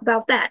we talk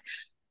about that.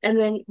 And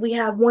then we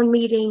have one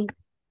meeting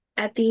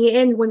at the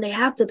end when they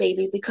have the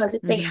baby, because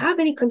if they have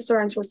any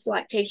concerns with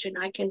lactation,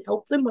 I can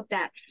help them with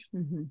that.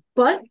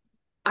 But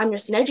I'm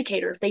just an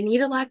educator. If they need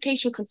a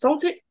lactation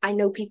consultant, I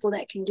know people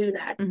that can do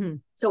that.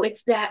 So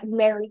it's that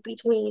married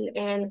between,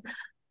 and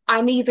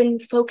I'm even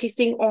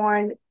focusing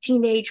on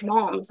teenage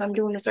moms. I'm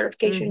doing a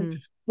certification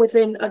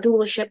within a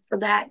doulaship for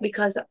that,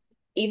 because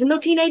even though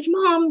teenage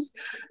moms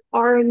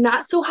are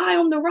not so high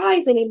on the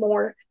rise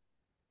anymore,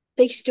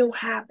 they still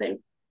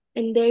happen,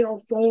 and they are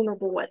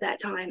vulnerable at that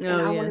time.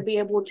 And I want to be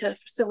able to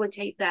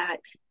facilitate that,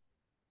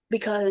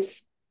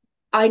 because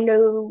I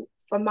know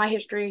from my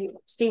history,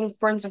 seeing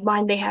friends of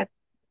mine,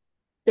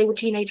 they were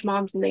teenage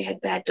moms and they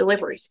had bad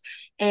deliveries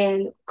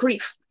and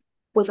grief,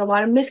 with a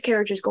lot of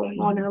miscarriages going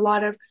on and a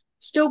lot of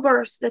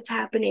stillbirths that's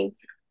happening.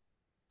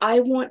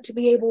 I want to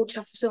be able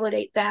to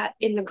facilitate that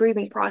in the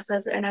grieving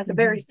process. And as a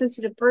very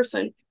sensitive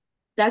person,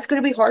 that's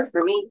going to be hard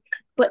for me,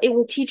 but it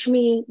will teach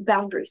me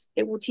boundaries.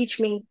 It will teach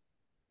me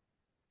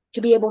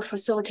to be able to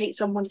facilitate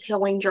someone's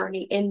healing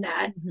journey in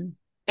that.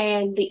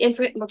 And the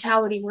infant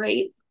mortality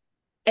rate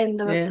and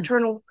the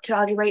maternal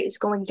mortality rate is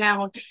going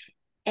down.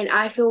 And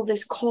I feel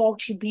this call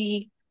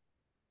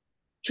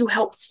to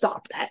help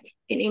stop that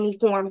in any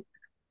form.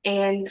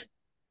 And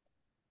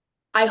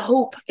I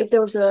hope if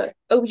there was a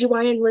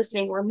OBGYN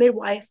listening or a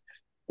midwife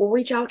will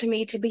reach out to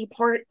me to be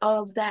part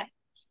of that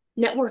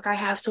network I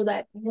have, so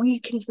that we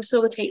can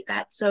facilitate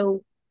that,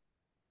 so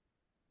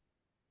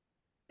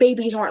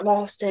babies aren't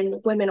lost and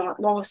women aren't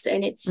lost.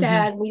 And it's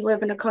sad we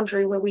live in a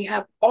country where we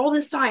have all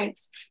this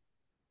science,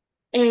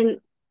 and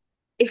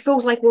it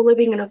feels like we're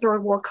living in a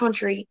third world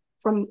country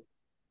from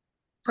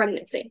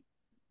pregnancy.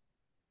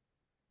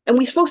 And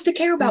we're supposed to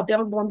care about the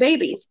unborn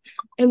babies,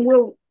 and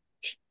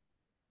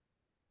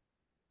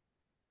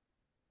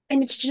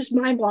it's just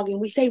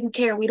mind-boggling. We say we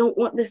care, we don't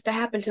want this to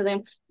happen to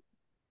them,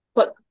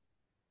 but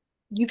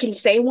you can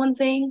say one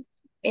thing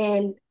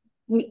and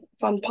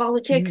from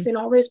politics and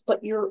all this,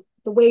 but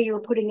the way you're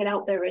putting it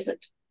out there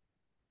isn't.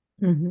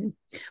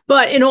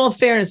 But in all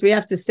fairness, we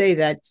have to say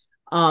that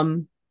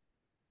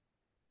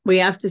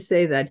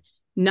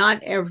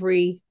not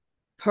every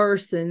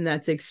person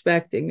that's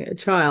expecting a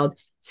child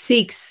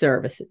seeks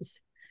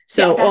services.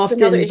 So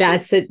often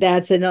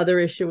that's another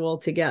issue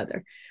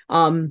altogether.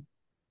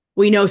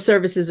 We know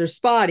services are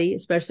spotty,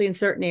 especially in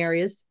certain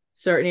areas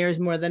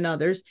more than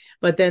others.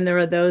 But then there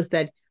are those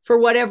that, for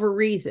whatever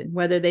reason,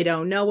 whether they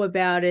don't know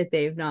about it,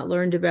 they've not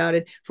learned about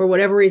it, for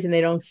whatever reason, they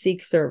don't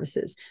seek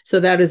services. So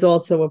that is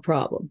also a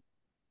problem.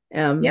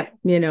 So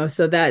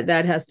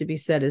that has to be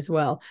said as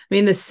well. I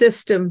mean, the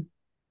system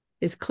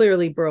is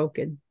clearly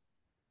broken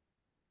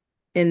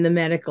in the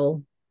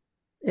medical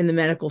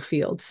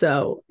field.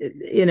 So,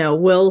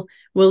 will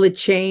it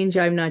change?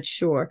 I'm not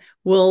sure.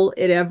 Will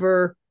it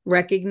ever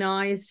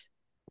recognize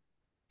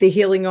the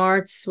healing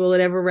arts? Will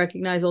it ever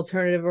recognize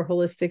alternative or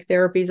holistic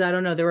therapies? I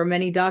don't know. There are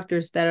many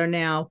doctors that are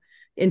now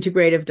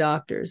integrative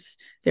doctors.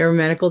 They're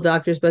medical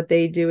doctors, but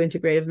they do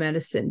integrative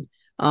medicine.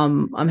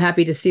 I'm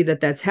happy to see that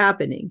that's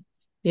happening.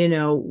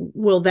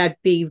 Will that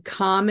be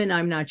common?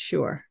 I'm not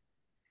sure.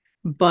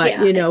 But,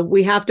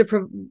 we have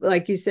to,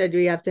 like you said,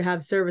 we have to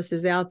have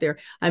services out there.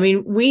 I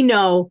mean, we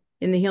know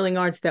in the healing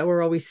arts that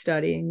we're always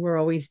studying, we're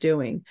always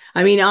doing.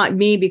 I mean, not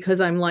me,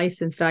 because I'm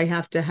licensed, I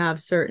have to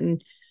have certain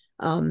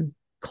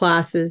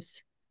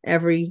classes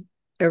every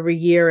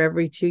year,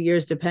 every 2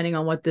 years, depending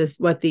on what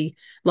the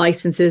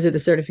license is or the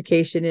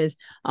certification is.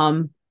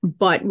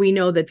 But we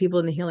know that people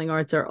in the healing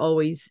arts are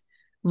always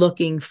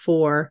looking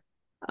for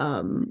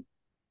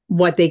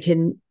what they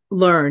can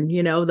learn,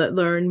 that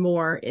learn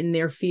more in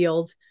their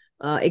field,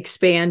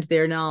 expand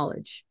their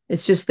knowledge.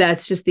 That's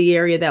just the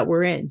area that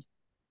we're in.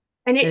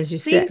 And it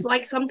seems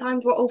like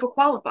sometimes we're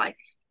overqualified.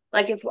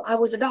 Like if I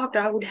was a doctor,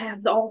 I would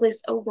have all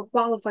this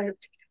overqualified.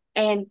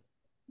 And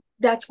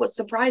that's what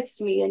surprises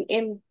me.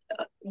 And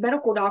a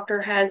medical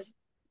doctor has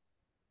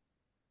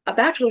a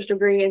bachelor's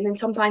degree, and then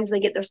sometimes they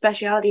get their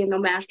specialty and their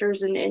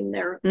master's and in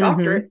their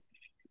doctorate.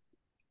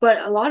 But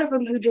a lot of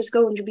them who just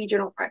go into be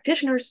general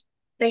practitioners,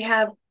 they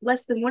have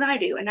less than what I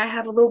do, and I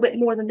have a little bit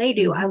more than they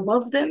do. I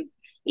love them.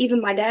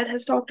 Even my dad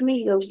has talked to me.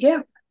 He goes,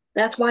 yeah,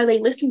 that's why they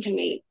listen to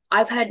me.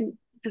 I've had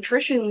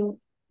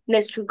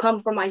nutritionists who come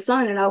from my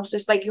son, and I was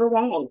just like, you're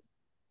wrong.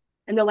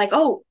 And they're like,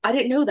 oh, I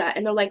didn't know that.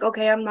 And they're like,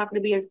 okay, I'm not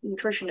going to be a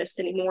nutritionist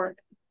anymore.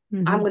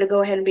 I'm going to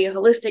go ahead and be a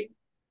holistic.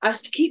 I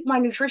have to keep my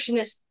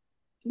nutritionist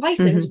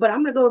license, but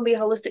I'm going to go and be a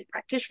holistic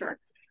practitioner.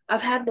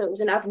 I've had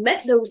those, and I've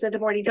met those that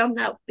have already done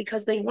that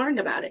because they learned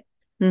about it.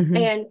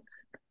 And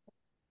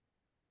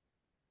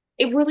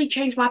it really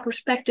changed my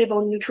perspective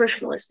on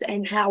nutritionalists,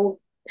 and how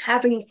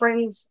having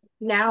friends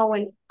now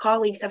and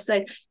colleagues have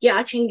said, yeah,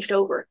 I changed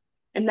over,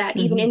 and that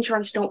even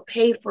insurance don't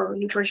pay for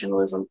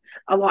nutritionalism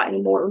a lot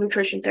anymore, or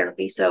nutrition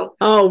therapy. So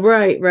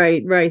right,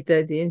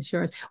 the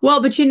insurance,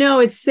 well, but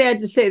it's sad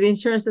to say the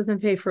insurance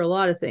doesn't pay for a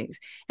lot of things,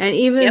 and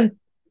even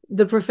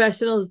the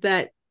professionals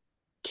that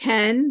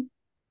can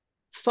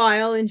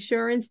file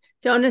insurance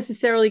don't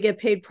necessarily get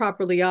paid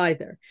properly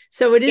either.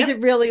 So it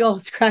isn't really all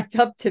it's cracked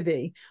up to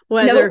be,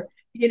 whether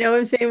what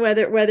I'm saying,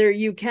 whether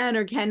you can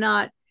or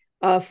cannot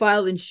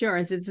file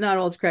insurance. It's not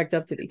all it's cracked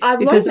up to be.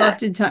 Because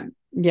oftentimes,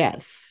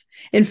 yes.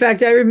 In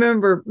fact, I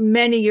remember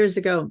many years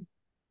ago,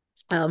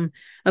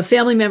 a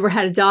family member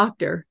had a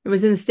doctor. It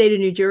was in the state of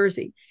New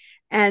Jersey.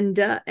 And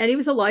he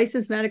was a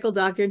licensed medical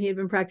doctor, and he had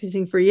been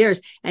practicing for years.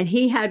 And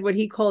he had what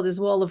he called his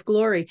wall of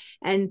glory.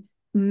 And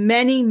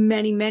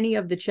many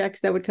of the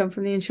checks that would come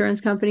from the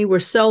insurance company were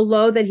so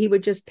low that he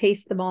would just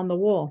paste them on the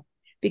wall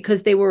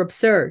because they were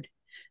absurd.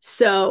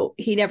 So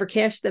he never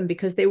cashed them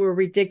because they were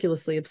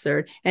ridiculously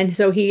absurd. And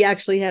so he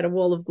actually had a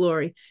wall of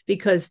glory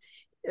because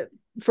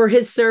for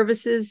his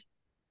services,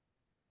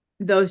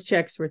 those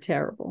checks were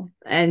terrible.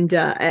 And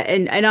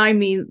I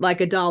mean like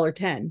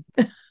 $1.10.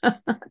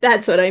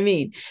 That's what I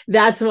mean.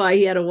 That's why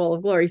he had a wall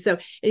of glory. So,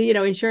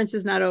 insurance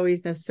is not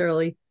always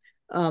necessarily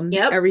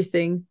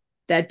everything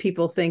that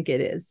people think it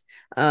is.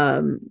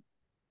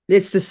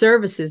 It's the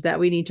services that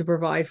we need to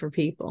provide for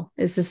people.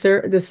 It's the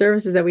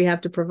services that we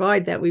have to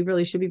provide that we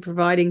really should be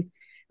providing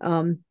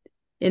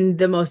in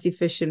the most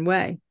efficient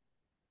way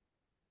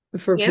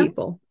for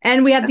people.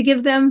 And we have to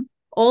give them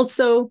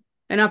also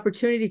an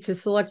opportunity to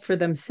select for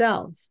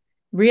themselves,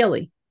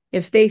 really.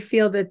 If they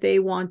feel that they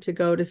want to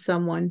go to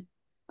someone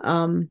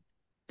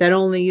that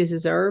only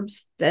uses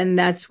herbs, then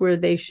that's where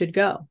they should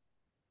go.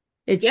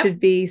 It should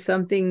be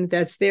something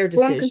that's their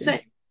decision.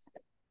 Consent.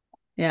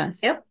 Yes.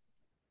 Yep.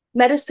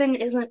 Medicine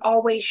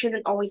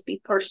shouldn't always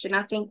be pushed. And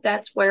I think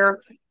that's where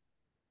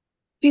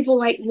people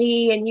like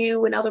me and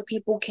you and other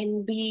people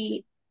can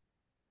be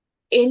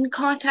in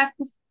contact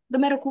with the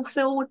medical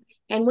field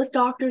and with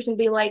doctors and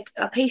be like,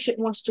 a patient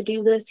wants to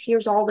do this,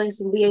 here's all this,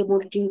 and be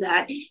able to do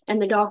that.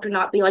 And the doctor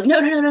not be like,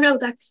 no,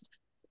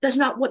 that's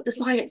not what the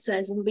science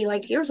says, and be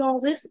like, here's all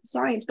this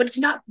science, but it's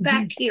not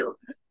back here.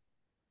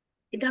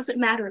 It doesn't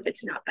matter if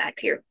it's not back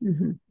here.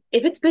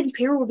 If it's been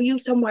peer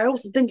reviewed somewhere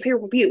else, it's been peer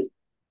reviewed.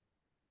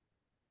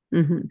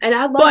 And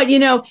I love. But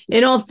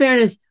in all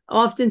fairness,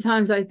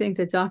 oftentimes I think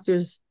that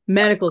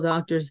medical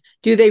doctors,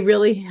 do they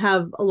really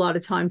have a lot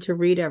of time to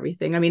read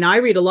everything? I mean, I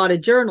read a lot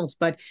of journals,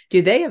 but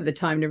do they have the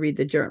time to read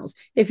the journals?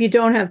 If you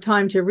don't have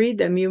time to read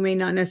them, you may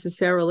not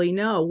necessarily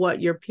know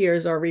what your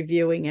peers are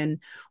reviewing and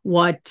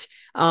what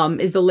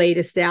is the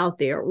latest out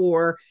there,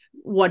 or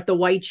what the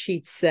white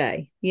sheets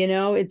say.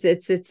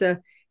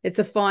 It's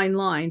a fine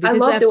line,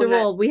 because after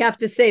all, we have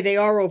to say they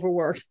are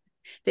overworked.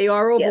 They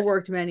are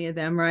overworked, many of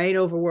them, right?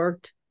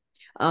 Overworked,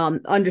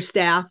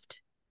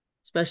 understaffed,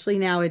 especially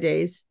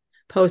nowadays,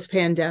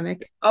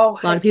 post-pandemic. A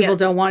lot of people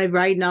don't want to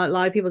write. A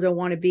lot of people don't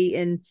want to be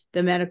in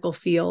the medical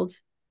field,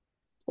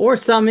 or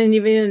some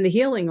even in the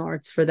healing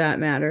arts, for that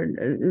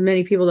matter.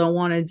 Many people don't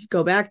want to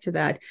go back to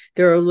that.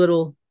 They're a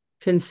little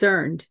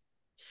concerned.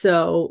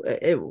 So,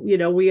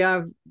 we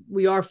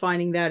are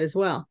finding that as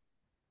well.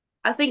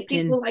 I think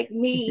people like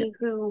me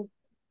who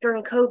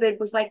during COVID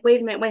was like,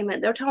 wait a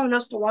minute, they're telling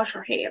us to wash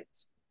our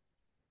hands,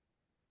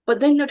 but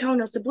then they're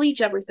telling us to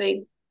bleach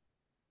everything.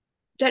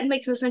 That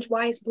makes no sense.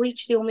 Why is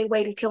bleach the only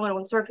way to kill it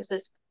on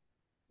surfaces?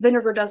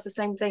 Vinegar does the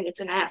same thing. It's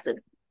an acid.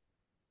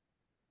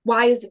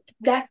 Why is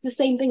that's the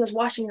same thing as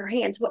washing your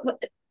hands?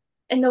 What?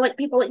 And they're like,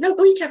 people are like, no,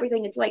 bleach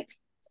everything. It's like,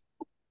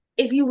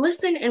 if you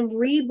listen and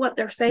read what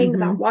they're saying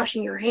about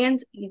washing your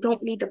hands, you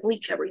don't need to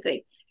bleach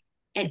everything.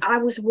 And I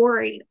was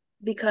worried,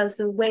 because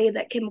the way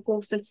that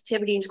chemical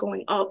sensitivity is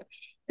going up,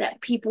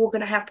 that people are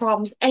going to have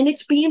problems, and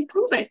it's being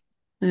proven.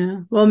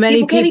 Yeah. Well,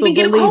 many people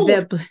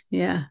believe that.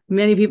 Yeah.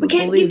 Many people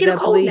believe that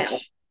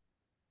bleach.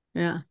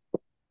 Yeah.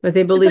 But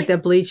they believe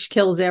that bleach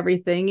kills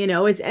everything,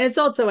 it's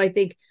also, I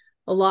think,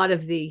 a lot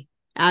of the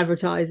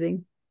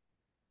advertising,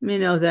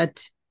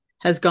 that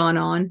has gone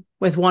on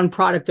with one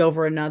product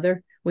over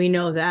another. We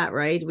know that,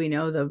 right? We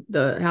know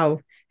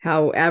the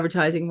how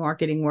advertising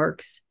marketing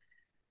works,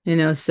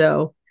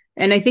 so,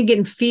 and I think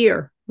in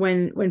fear,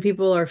 when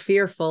people are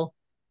fearful,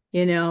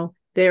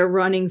 they're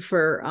running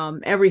for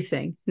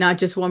everything, not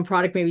just one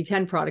product, maybe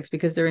 10 products,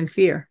 because they're in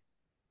fear.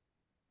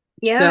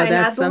 Yeah, so and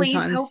I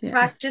believe health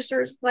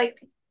practitioners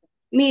like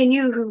me and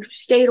you who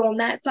stayed on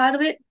that side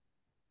of it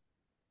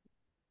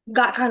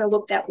got kind of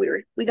looked at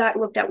weird. We got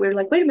looked at weird,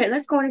 like, wait a minute,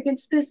 that's going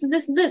against this and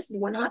this and this.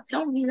 We're not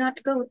telling you not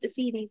to go with the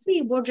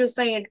CDC. We're just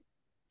saying,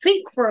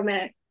 think for a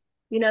minute,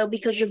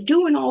 because you're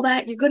doing all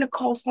that, you're going to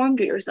cause harm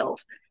to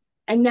yourself.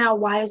 And now,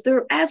 why is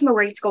there asthma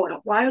rates going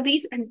up? Why are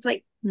these? And it's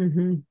like,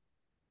 think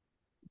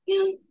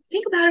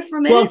about it for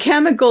a minute. Well,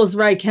 chemicals,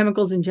 right?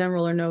 Chemicals in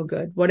general are no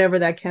good, whatever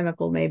that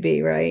chemical may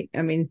be, right?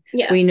 I mean,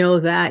 we know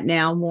that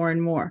now more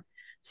and more.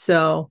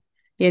 So,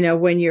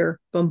 when you're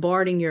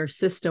bombarding your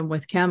system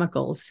with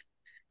chemicals,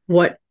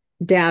 what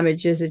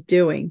damage is it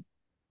doing?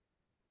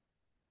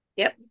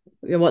 Yep.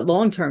 What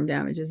long-term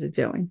damage is it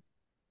doing?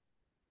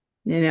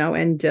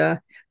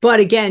 But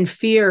again,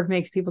 fear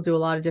makes people do a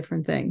lot of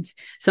different things.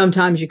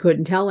 Sometimes you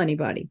couldn't tell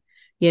anybody,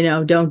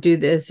 don't do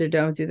this or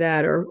don't do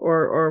that,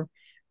 or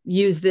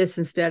use this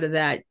instead of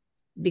that,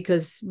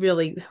 because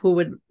really,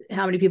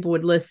 how many people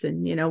would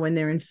listen, when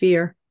they're in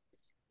fear?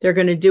 They're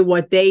going to do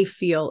what they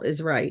feel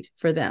is right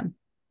for them.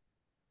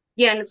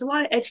 Yeah, and it's a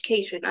lot of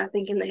education, I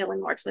think, in the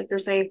healing arts. Like they're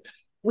saying,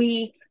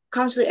 we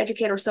constantly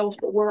educate ourselves,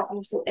 but we're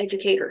also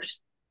educators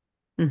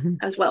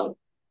as well.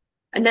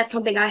 And that's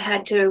something I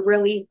had to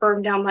really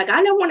burn down. Like,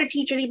 I don't want to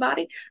teach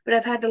anybody, but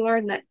I've had to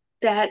learn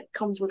that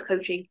comes with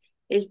coaching,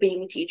 is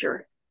being a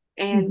teacher.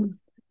 And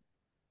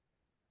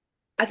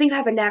I think I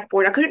have a knack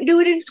for it. I couldn't do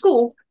it in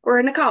school or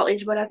in a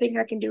college, but I think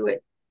I can do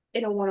it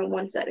in a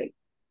one-on-one setting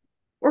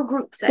or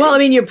group setting. Well, I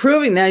mean, you're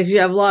proving that you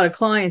have a lot of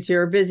clients.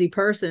 You're a busy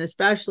person,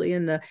 especially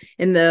in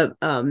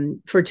the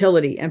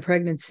fertility and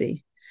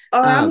pregnancy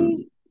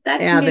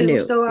that's avenue.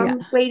 New, so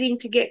I'm waiting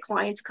to get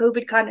clients.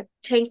 COVID kind of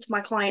tanked my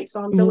clients,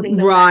 so I'm building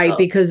them back up.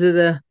 because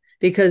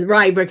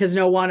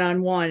no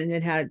one-on-one, and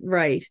it had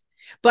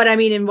But I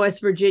mean, in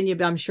West Virginia,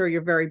 I'm sure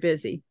you're very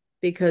busy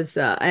because,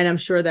 and I'm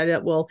sure that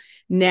it will,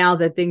 now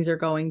that things are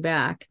going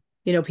back.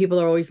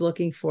 People are always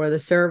looking for the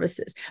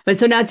services. But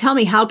so now tell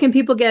me, how can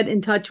people get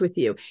in touch with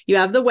you? You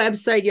have the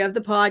website, you have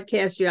the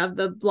podcast, you have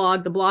the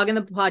blog. The blog and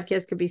the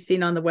podcast can be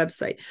seen on the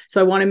website.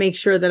 So I want to make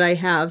sure that I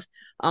have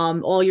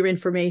all your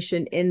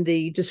information in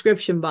the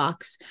description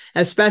box,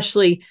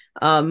 especially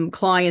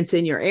clients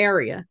in your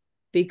area,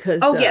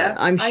 because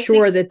I'm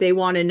sure that they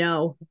want to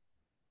know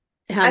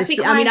how to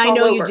see. I mean, I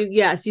know you do.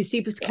 Yes, you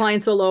see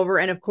clients all over,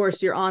 and of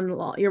course you're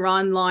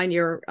online.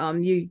 You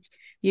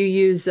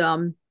use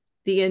the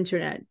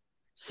internet.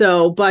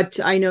 So, but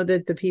I know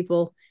that the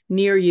people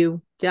near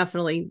you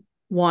definitely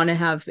want to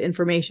have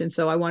information.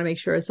 So I want to make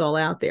sure it's all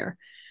out there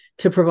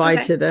to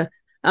provide to the,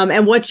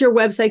 and what's your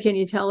website? Can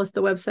you tell us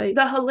the website?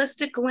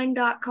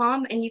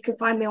 theholisticglen.com. And you can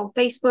find me on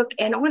Facebook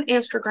and on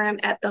Instagram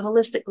at The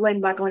Holistic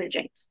Glen by Glenna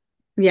James.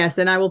 Yes.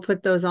 And I will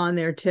put those on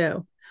there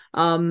too.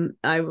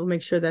 I will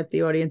make sure that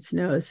the audience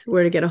knows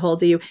where to get a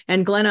hold of you.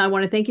 And Glenna, I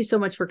want to thank you so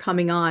much for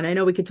coming on. I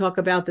know we could talk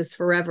about this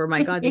forever.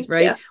 My God, this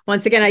right.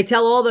 Once again, I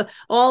tell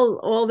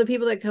all the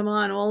people that come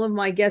on, all of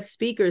my guest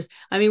speakers,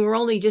 I mean, we're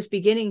only just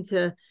beginning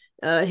to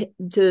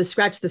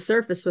scratch the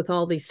surface with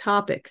all these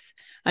topics.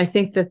 I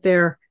think that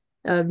they're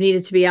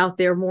needed to be out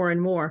there more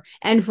and more,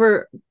 and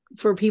for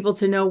people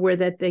to know where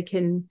they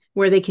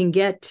can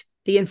get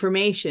the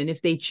information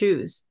if they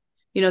choose.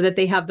 That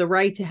they have the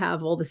right to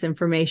have all this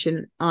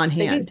information on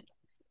hand.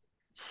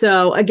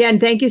 So again,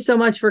 thank you so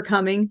much for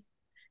coming.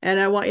 And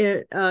I want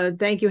you to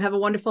thank you. Have a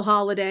wonderful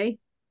holiday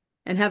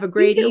and have a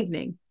great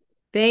evening.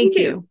 Thank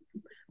you.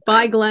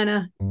 Bye,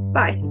 Glenna.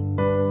 Bye.